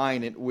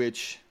line at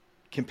which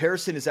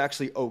comparison is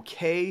actually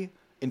okay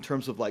in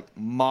terms of like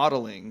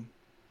modeling,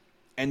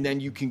 and then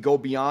you can go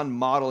beyond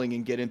modeling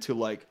and get into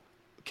like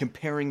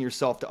comparing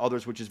yourself to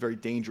others, which is very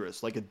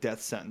dangerous, like a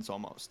death sentence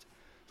almost.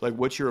 So, like,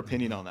 what's your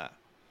opinion on that?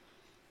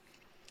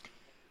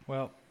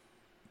 Well,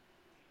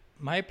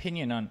 my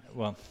opinion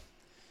on,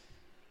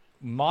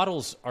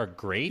 models are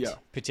great, yeah.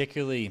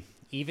 Particularly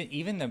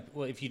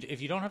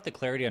if you don't have the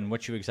clarity on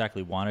what you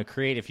exactly want to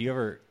create. If you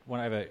ever,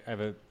 I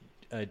have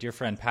a dear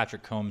friend,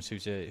 Patrick Combs,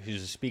 who's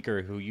a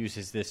speaker, who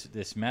uses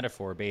this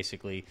metaphor.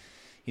 Basically,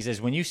 he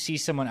says, when you see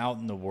someone out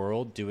in the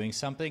world doing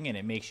something and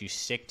it makes you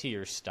sick to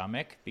your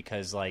stomach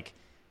because like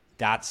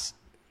that's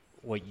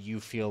what you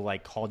feel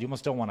like called, you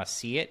almost don't want to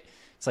see it.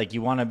 It's like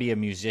you want to be a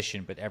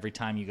musician, but every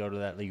time you go to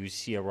that, like, you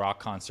see a rock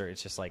concert,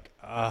 it's just like,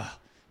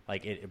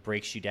 like it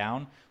breaks you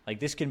down. Like,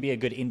 this can be a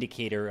good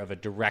indicator of a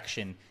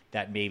direction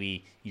that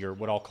maybe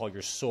what I'll call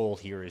your soul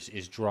here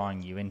is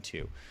drawing you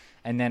into.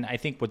 And then I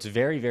think what's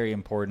very, very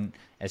important,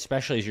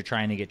 especially as you're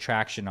trying to get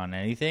traction on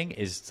anything,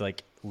 is to,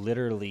 like,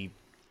 literally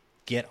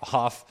get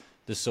off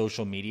the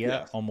social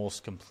media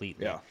almost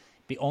completely. Yeah.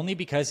 Only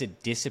because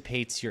it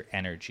dissipates your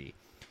energy.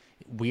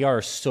 We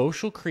are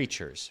social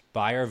creatures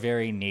by our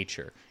very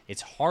nature.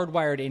 It's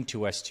hardwired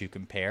into us to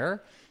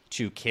compare,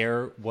 to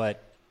care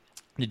what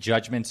the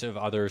judgments of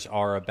others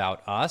are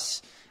about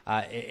us.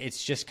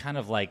 It's just kind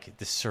of like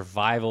the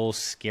survival,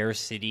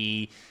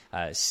 scarcity,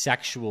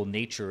 sexual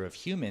nature of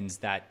humans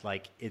that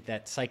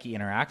that psyche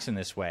interacts in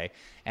this way.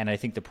 And I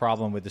think the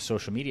problem with the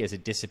social media is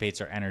it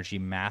dissipates our energy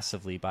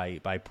massively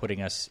by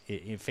putting us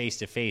face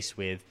to face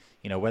with,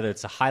 whether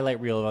it's a highlight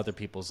reel of other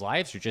people's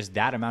lives or just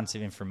that amounts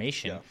of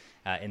information.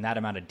 And that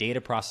amount of data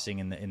processing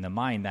in the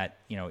mind that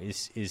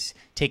is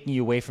taking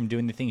you away from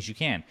doing the things you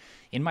can.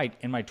 In my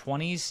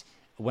 20s,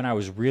 when I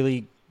was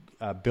really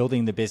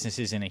building the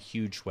businesses in a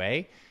huge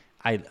way,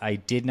 I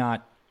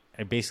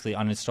basically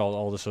uninstalled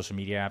all the social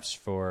media apps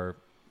for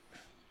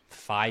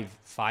five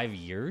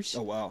years.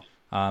 Oh wow!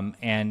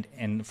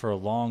 And for a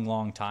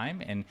long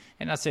time, and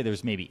not say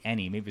there's maybe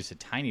it's a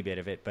tiny bit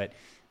of it, but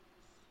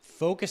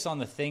focus on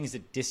the things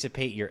that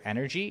dissipate your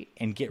energy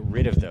and get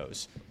rid of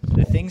those.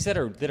 The things that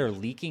are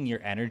leaking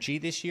your energy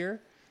this year,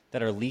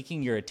 that are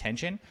leaking your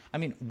attention. I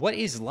mean, what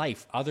is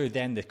life other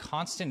than the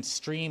constant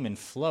stream and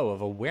flow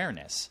of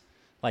awareness?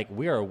 Like,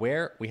 we are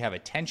aware, we have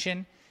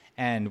attention,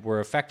 and we're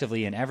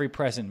effectively in every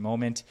present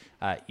moment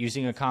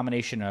using a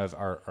combination of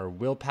our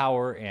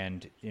willpower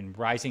and in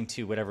rising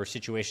to whatever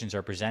situations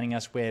are presenting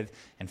us with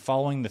and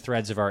following the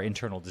threads of our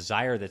internal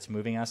desire that's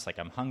moving us. Like,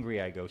 I'm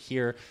hungry, I go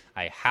here.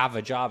 I have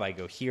a job, I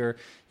go here.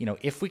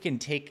 If we can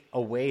take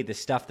away the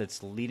stuff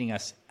that's leading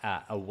us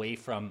away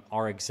from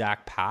our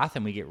exact path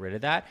and we get rid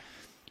of that,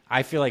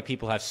 I feel like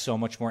people have so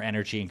much more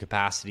energy and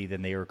capacity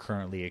than they are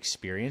currently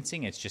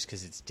experiencing. It's just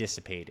because it's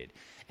dissipated.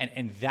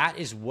 And that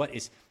is what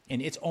is,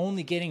 and it's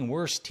only getting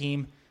worse,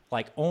 team,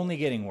 like only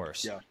getting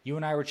worse. Yeah. You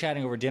and I were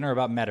chatting over dinner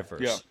about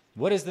metaverse. Yeah.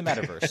 What is the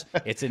metaverse?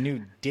 It's a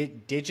new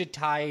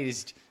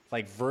digitized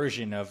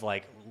version of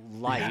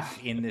life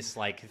in this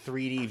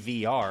 3D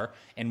VR.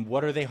 And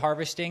what are they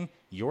harvesting?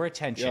 Your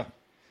attention. Yeah.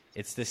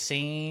 It's the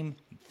same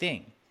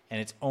thing, and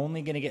it's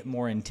only going to get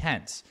more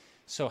intense.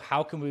 So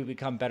how can we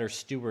become better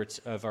stewards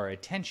of our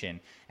attention,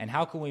 and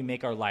how can we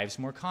make our lives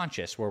more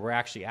conscious, where we're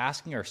actually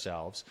asking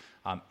ourselves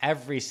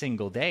every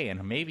single day,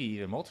 and maybe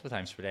even multiple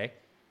times per day,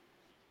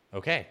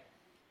 okay,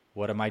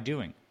 what am I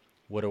doing?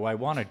 What do I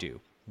want to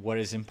do? What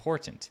is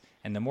important?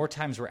 And the more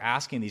times we're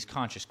asking these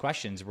conscious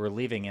questions, we're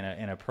living in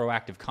a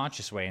proactive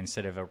conscious way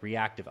instead of a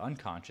reactive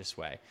unconscious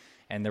way.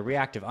 And the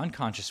reactive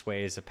unconscious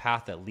way is a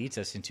path that leads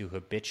us into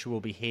habitual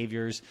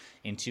behaviors,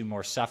 into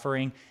more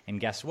suffering.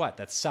 And guess what?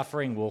 That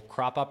suffering will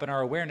crop up in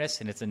our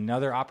awareness, and it's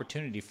another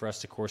opportunity for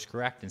us to course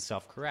correct and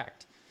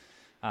self-correct.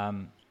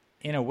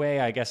 In a way,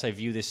 I guess I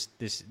view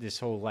this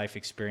whole life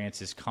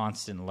experience as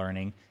constant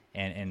learning,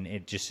 and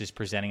it just is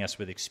presenting us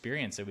with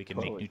experience that we can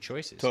make new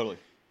choices. Totally.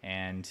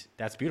 And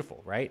that's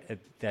beautiful, right?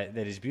 That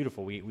is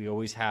beautiful. We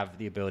always have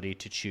the ability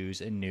to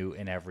choose anew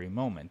in every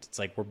moment. It's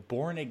like we're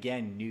born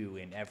again new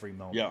in every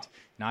moment. Yeah.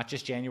 Not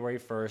just January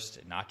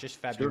 1st, not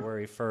just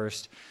February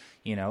 1st.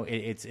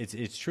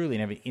 It's truly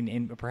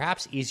and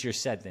perhaps easier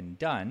said than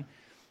done.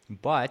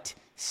 But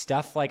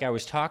stuff like I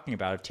was talking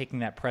about, of taking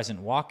that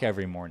present walk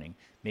every morning,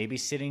 maybe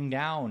sitting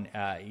down,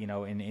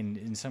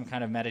 in some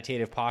kind of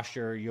meditative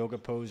posture or yoga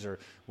pose or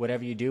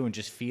whatever you do, and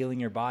just feeling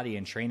your body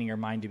and training your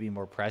mind to be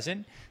more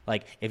present.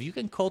 Like, if you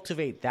can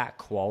cultivate that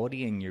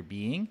quality in your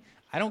being,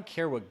 I don't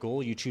care what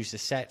goal you choose to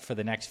set for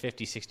the next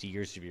 50, 60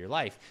 years of your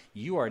life.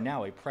 You are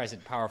now a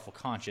present, powerful,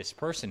 conscious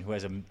person who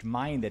has a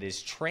mind that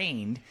is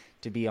trained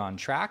to be on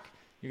track.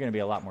 You're going to be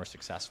a lot more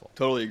successful.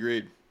 Totally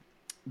agreed.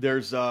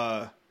 There's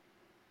a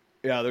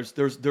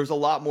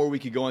lot more we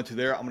could go into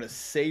there. I'm going to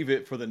save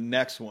it for the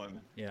next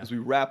one. Yeah. As we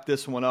wrap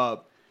this one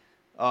up,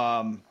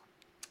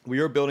 we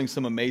are building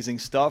some amazing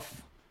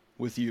stuff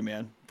with you,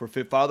 man, for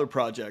Fit Father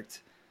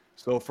Project.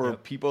 So for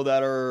people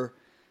that are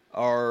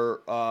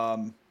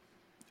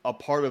a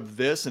part of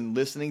this and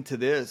listening to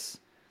this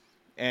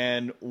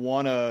and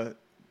want to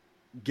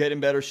get in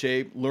better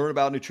shape, learn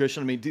about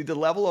nutrition. I mean, dude, the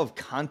level of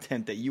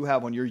content that you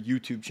have on your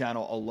YouTube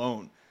channel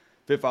alone,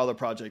 Fit Father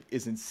Project,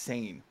 is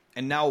insane.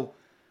 And now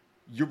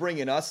you're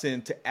bringing us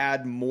in to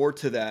add more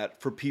to that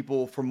for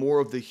people, for more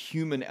of the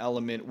human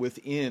element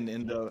within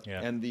and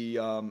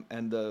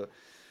the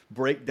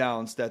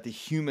breakdowns that the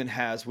human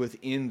has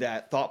within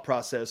that thought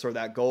process or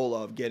that goal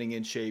of getting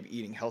in shape,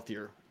 eating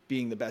healthier,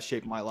 being the best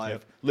shape of my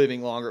life,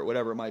 living longer,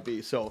 whatever it might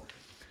be. So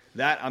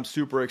that I'm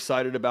super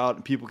excited about,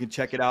 and people can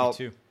check it out.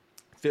 Me too.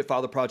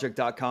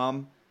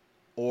 fitfatherproject.com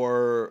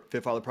or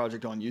Fit Father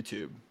Project on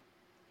YouTube.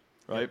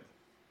 Right?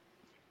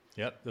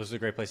 Yep. Those are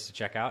great places to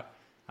check out.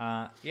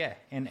 And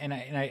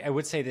I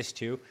would say this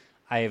too.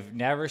 I've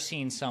never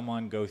seen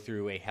someone go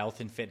through a health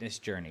and fitness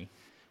journey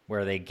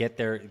where they get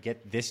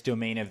this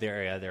domain of their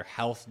area, their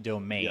health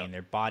domain,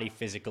 their body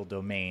physical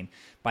domain.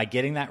 By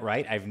getting that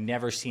right, I've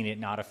never seen it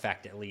not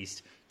affect at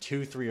least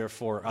 2, 3, or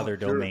 4 other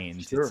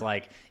domains. Sure. It's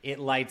like it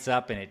lights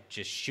up and it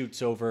just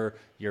shoots over.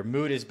 Your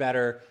mood is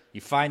better.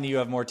 You find that you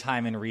have more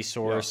time and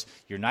resource. Yeah.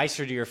 You're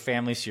nicer to your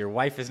family, so your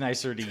wife is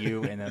nicer to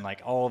you, and then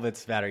all of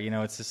it's better.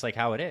 It's just like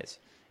how it is.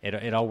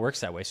 It all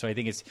works that way. So I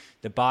think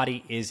the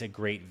body is a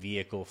great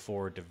vehicle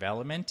for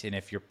development. And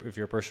if you're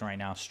a person right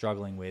now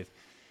struggling with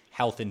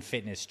health and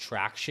fitness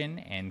traction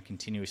and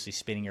continuously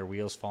spinning your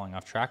wheels, falling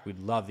off track, we'd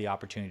love the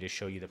opportunity to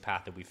show you the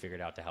path that we figured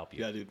out to help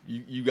you. Yeah, dude,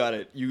 you got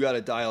it. You got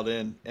it dialed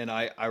in. And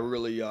I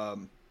really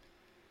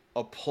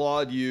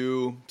applaud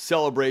you,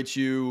 celebrate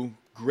you,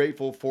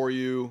 grateful for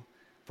you,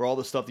 for all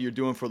the stuff that you're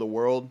doing for the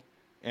world,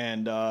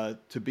 and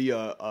to be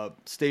a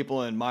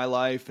staple in my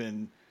life,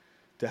 and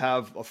to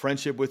have a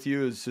friendship with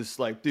you is just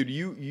like, dude,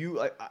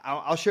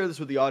 I'll share this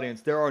with the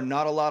audience. There are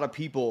not a lot of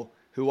people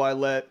who I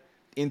let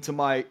into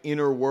my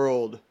inner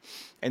world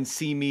and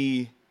see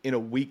me in a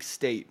weak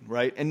state,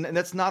 right? And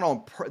that's not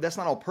on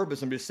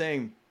purpose. I'm just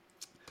saying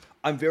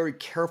I'm very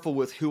careful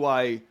with who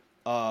I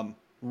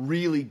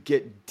really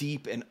get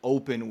deep and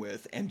open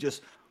with and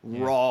just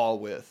raw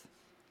with.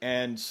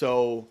 And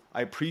so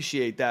I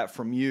appreciate that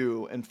from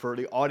you. And for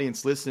the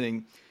audience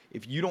listening,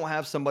 if you don't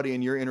have somebody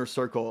in your inner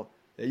circle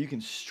that you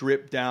can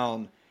strip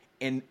down,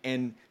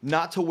 and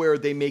not to where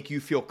they make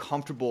you feel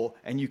comfortable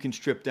and you can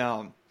strip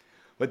down,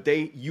 but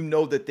you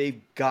know that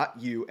they've got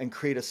you and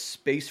create a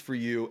space for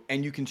you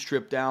and you can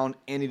strip down,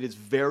 and it is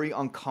very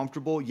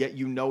uncomfortable, yet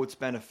you know it's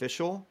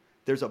beneficial.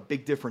 There's a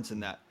big difference in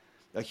that,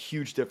 a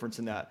huge difference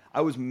in that.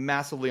 I was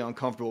massively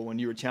uncomfortable when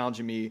you were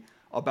challenging me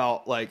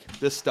about like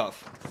this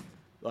stuff,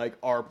 like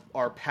our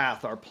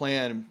path, our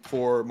plan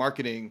for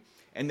marketing,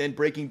 and then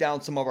breaking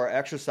down some of our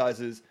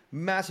exercises,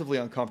 massively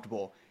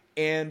uncomfortable.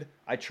 And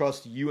I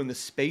trust you in the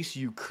space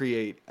you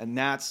create, and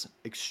that's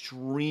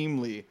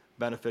extremely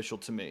beneficial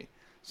to me.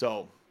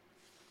 So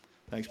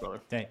thanks, brother.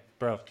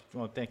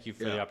 Well, thank you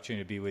for the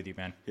opportunity to be with you,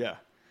 man.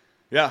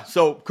 Yeah.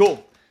 So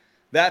cool.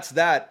 That's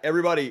that.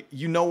 Everybody,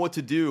 you know what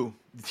to do.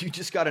 You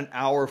just got an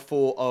hour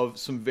full of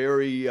some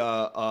very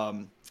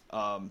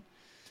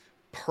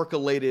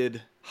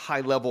percolated,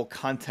 high-level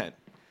content.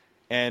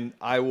 And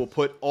I will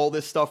put all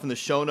this stuff in the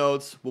show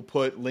notes. We'll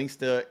put links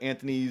to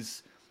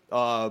Anthony's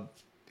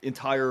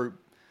entire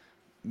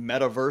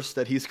metaverse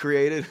that he's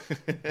created,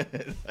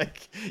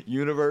 like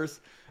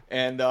universe.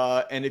 And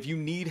if you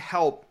need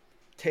help,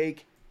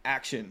 take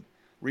action.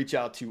 Reach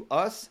out to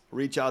us.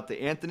 Reach out to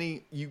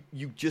Anthony.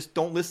 You just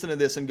don't listen to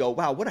this and go,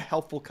 wow, what a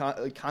helpful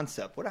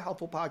concept. What a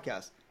helpful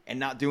podcast. And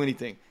not do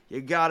anything. You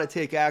got to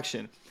take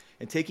action.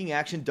 And taking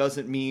action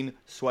doesn't mean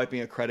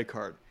swiping a credit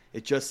card.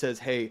 It just says,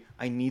 hey,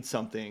 I need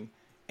something.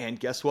 And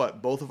guess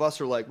what? Both of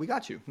us are like, we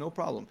got you. No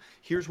problem.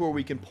 Here's where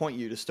we can point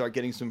you to start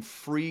getting some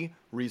free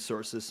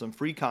resources, some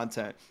free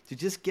content to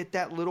just get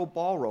that little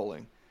ball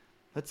rolling.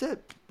 That's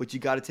it. But you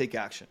got to take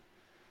action.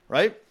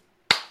 Right?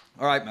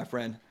 All right, my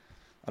friend.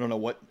 I don't know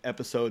what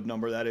episode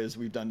number that is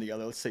we've done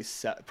together. Let's say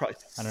probably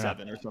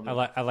 7 or something.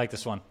 I like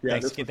this one. Yeah,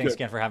 thanks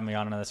again for having me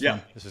on this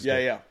one. This was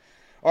good. Yeah.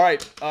 All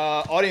right,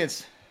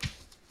 audience.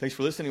 Thanks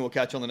for listening. We'll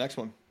catch you on the next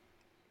one.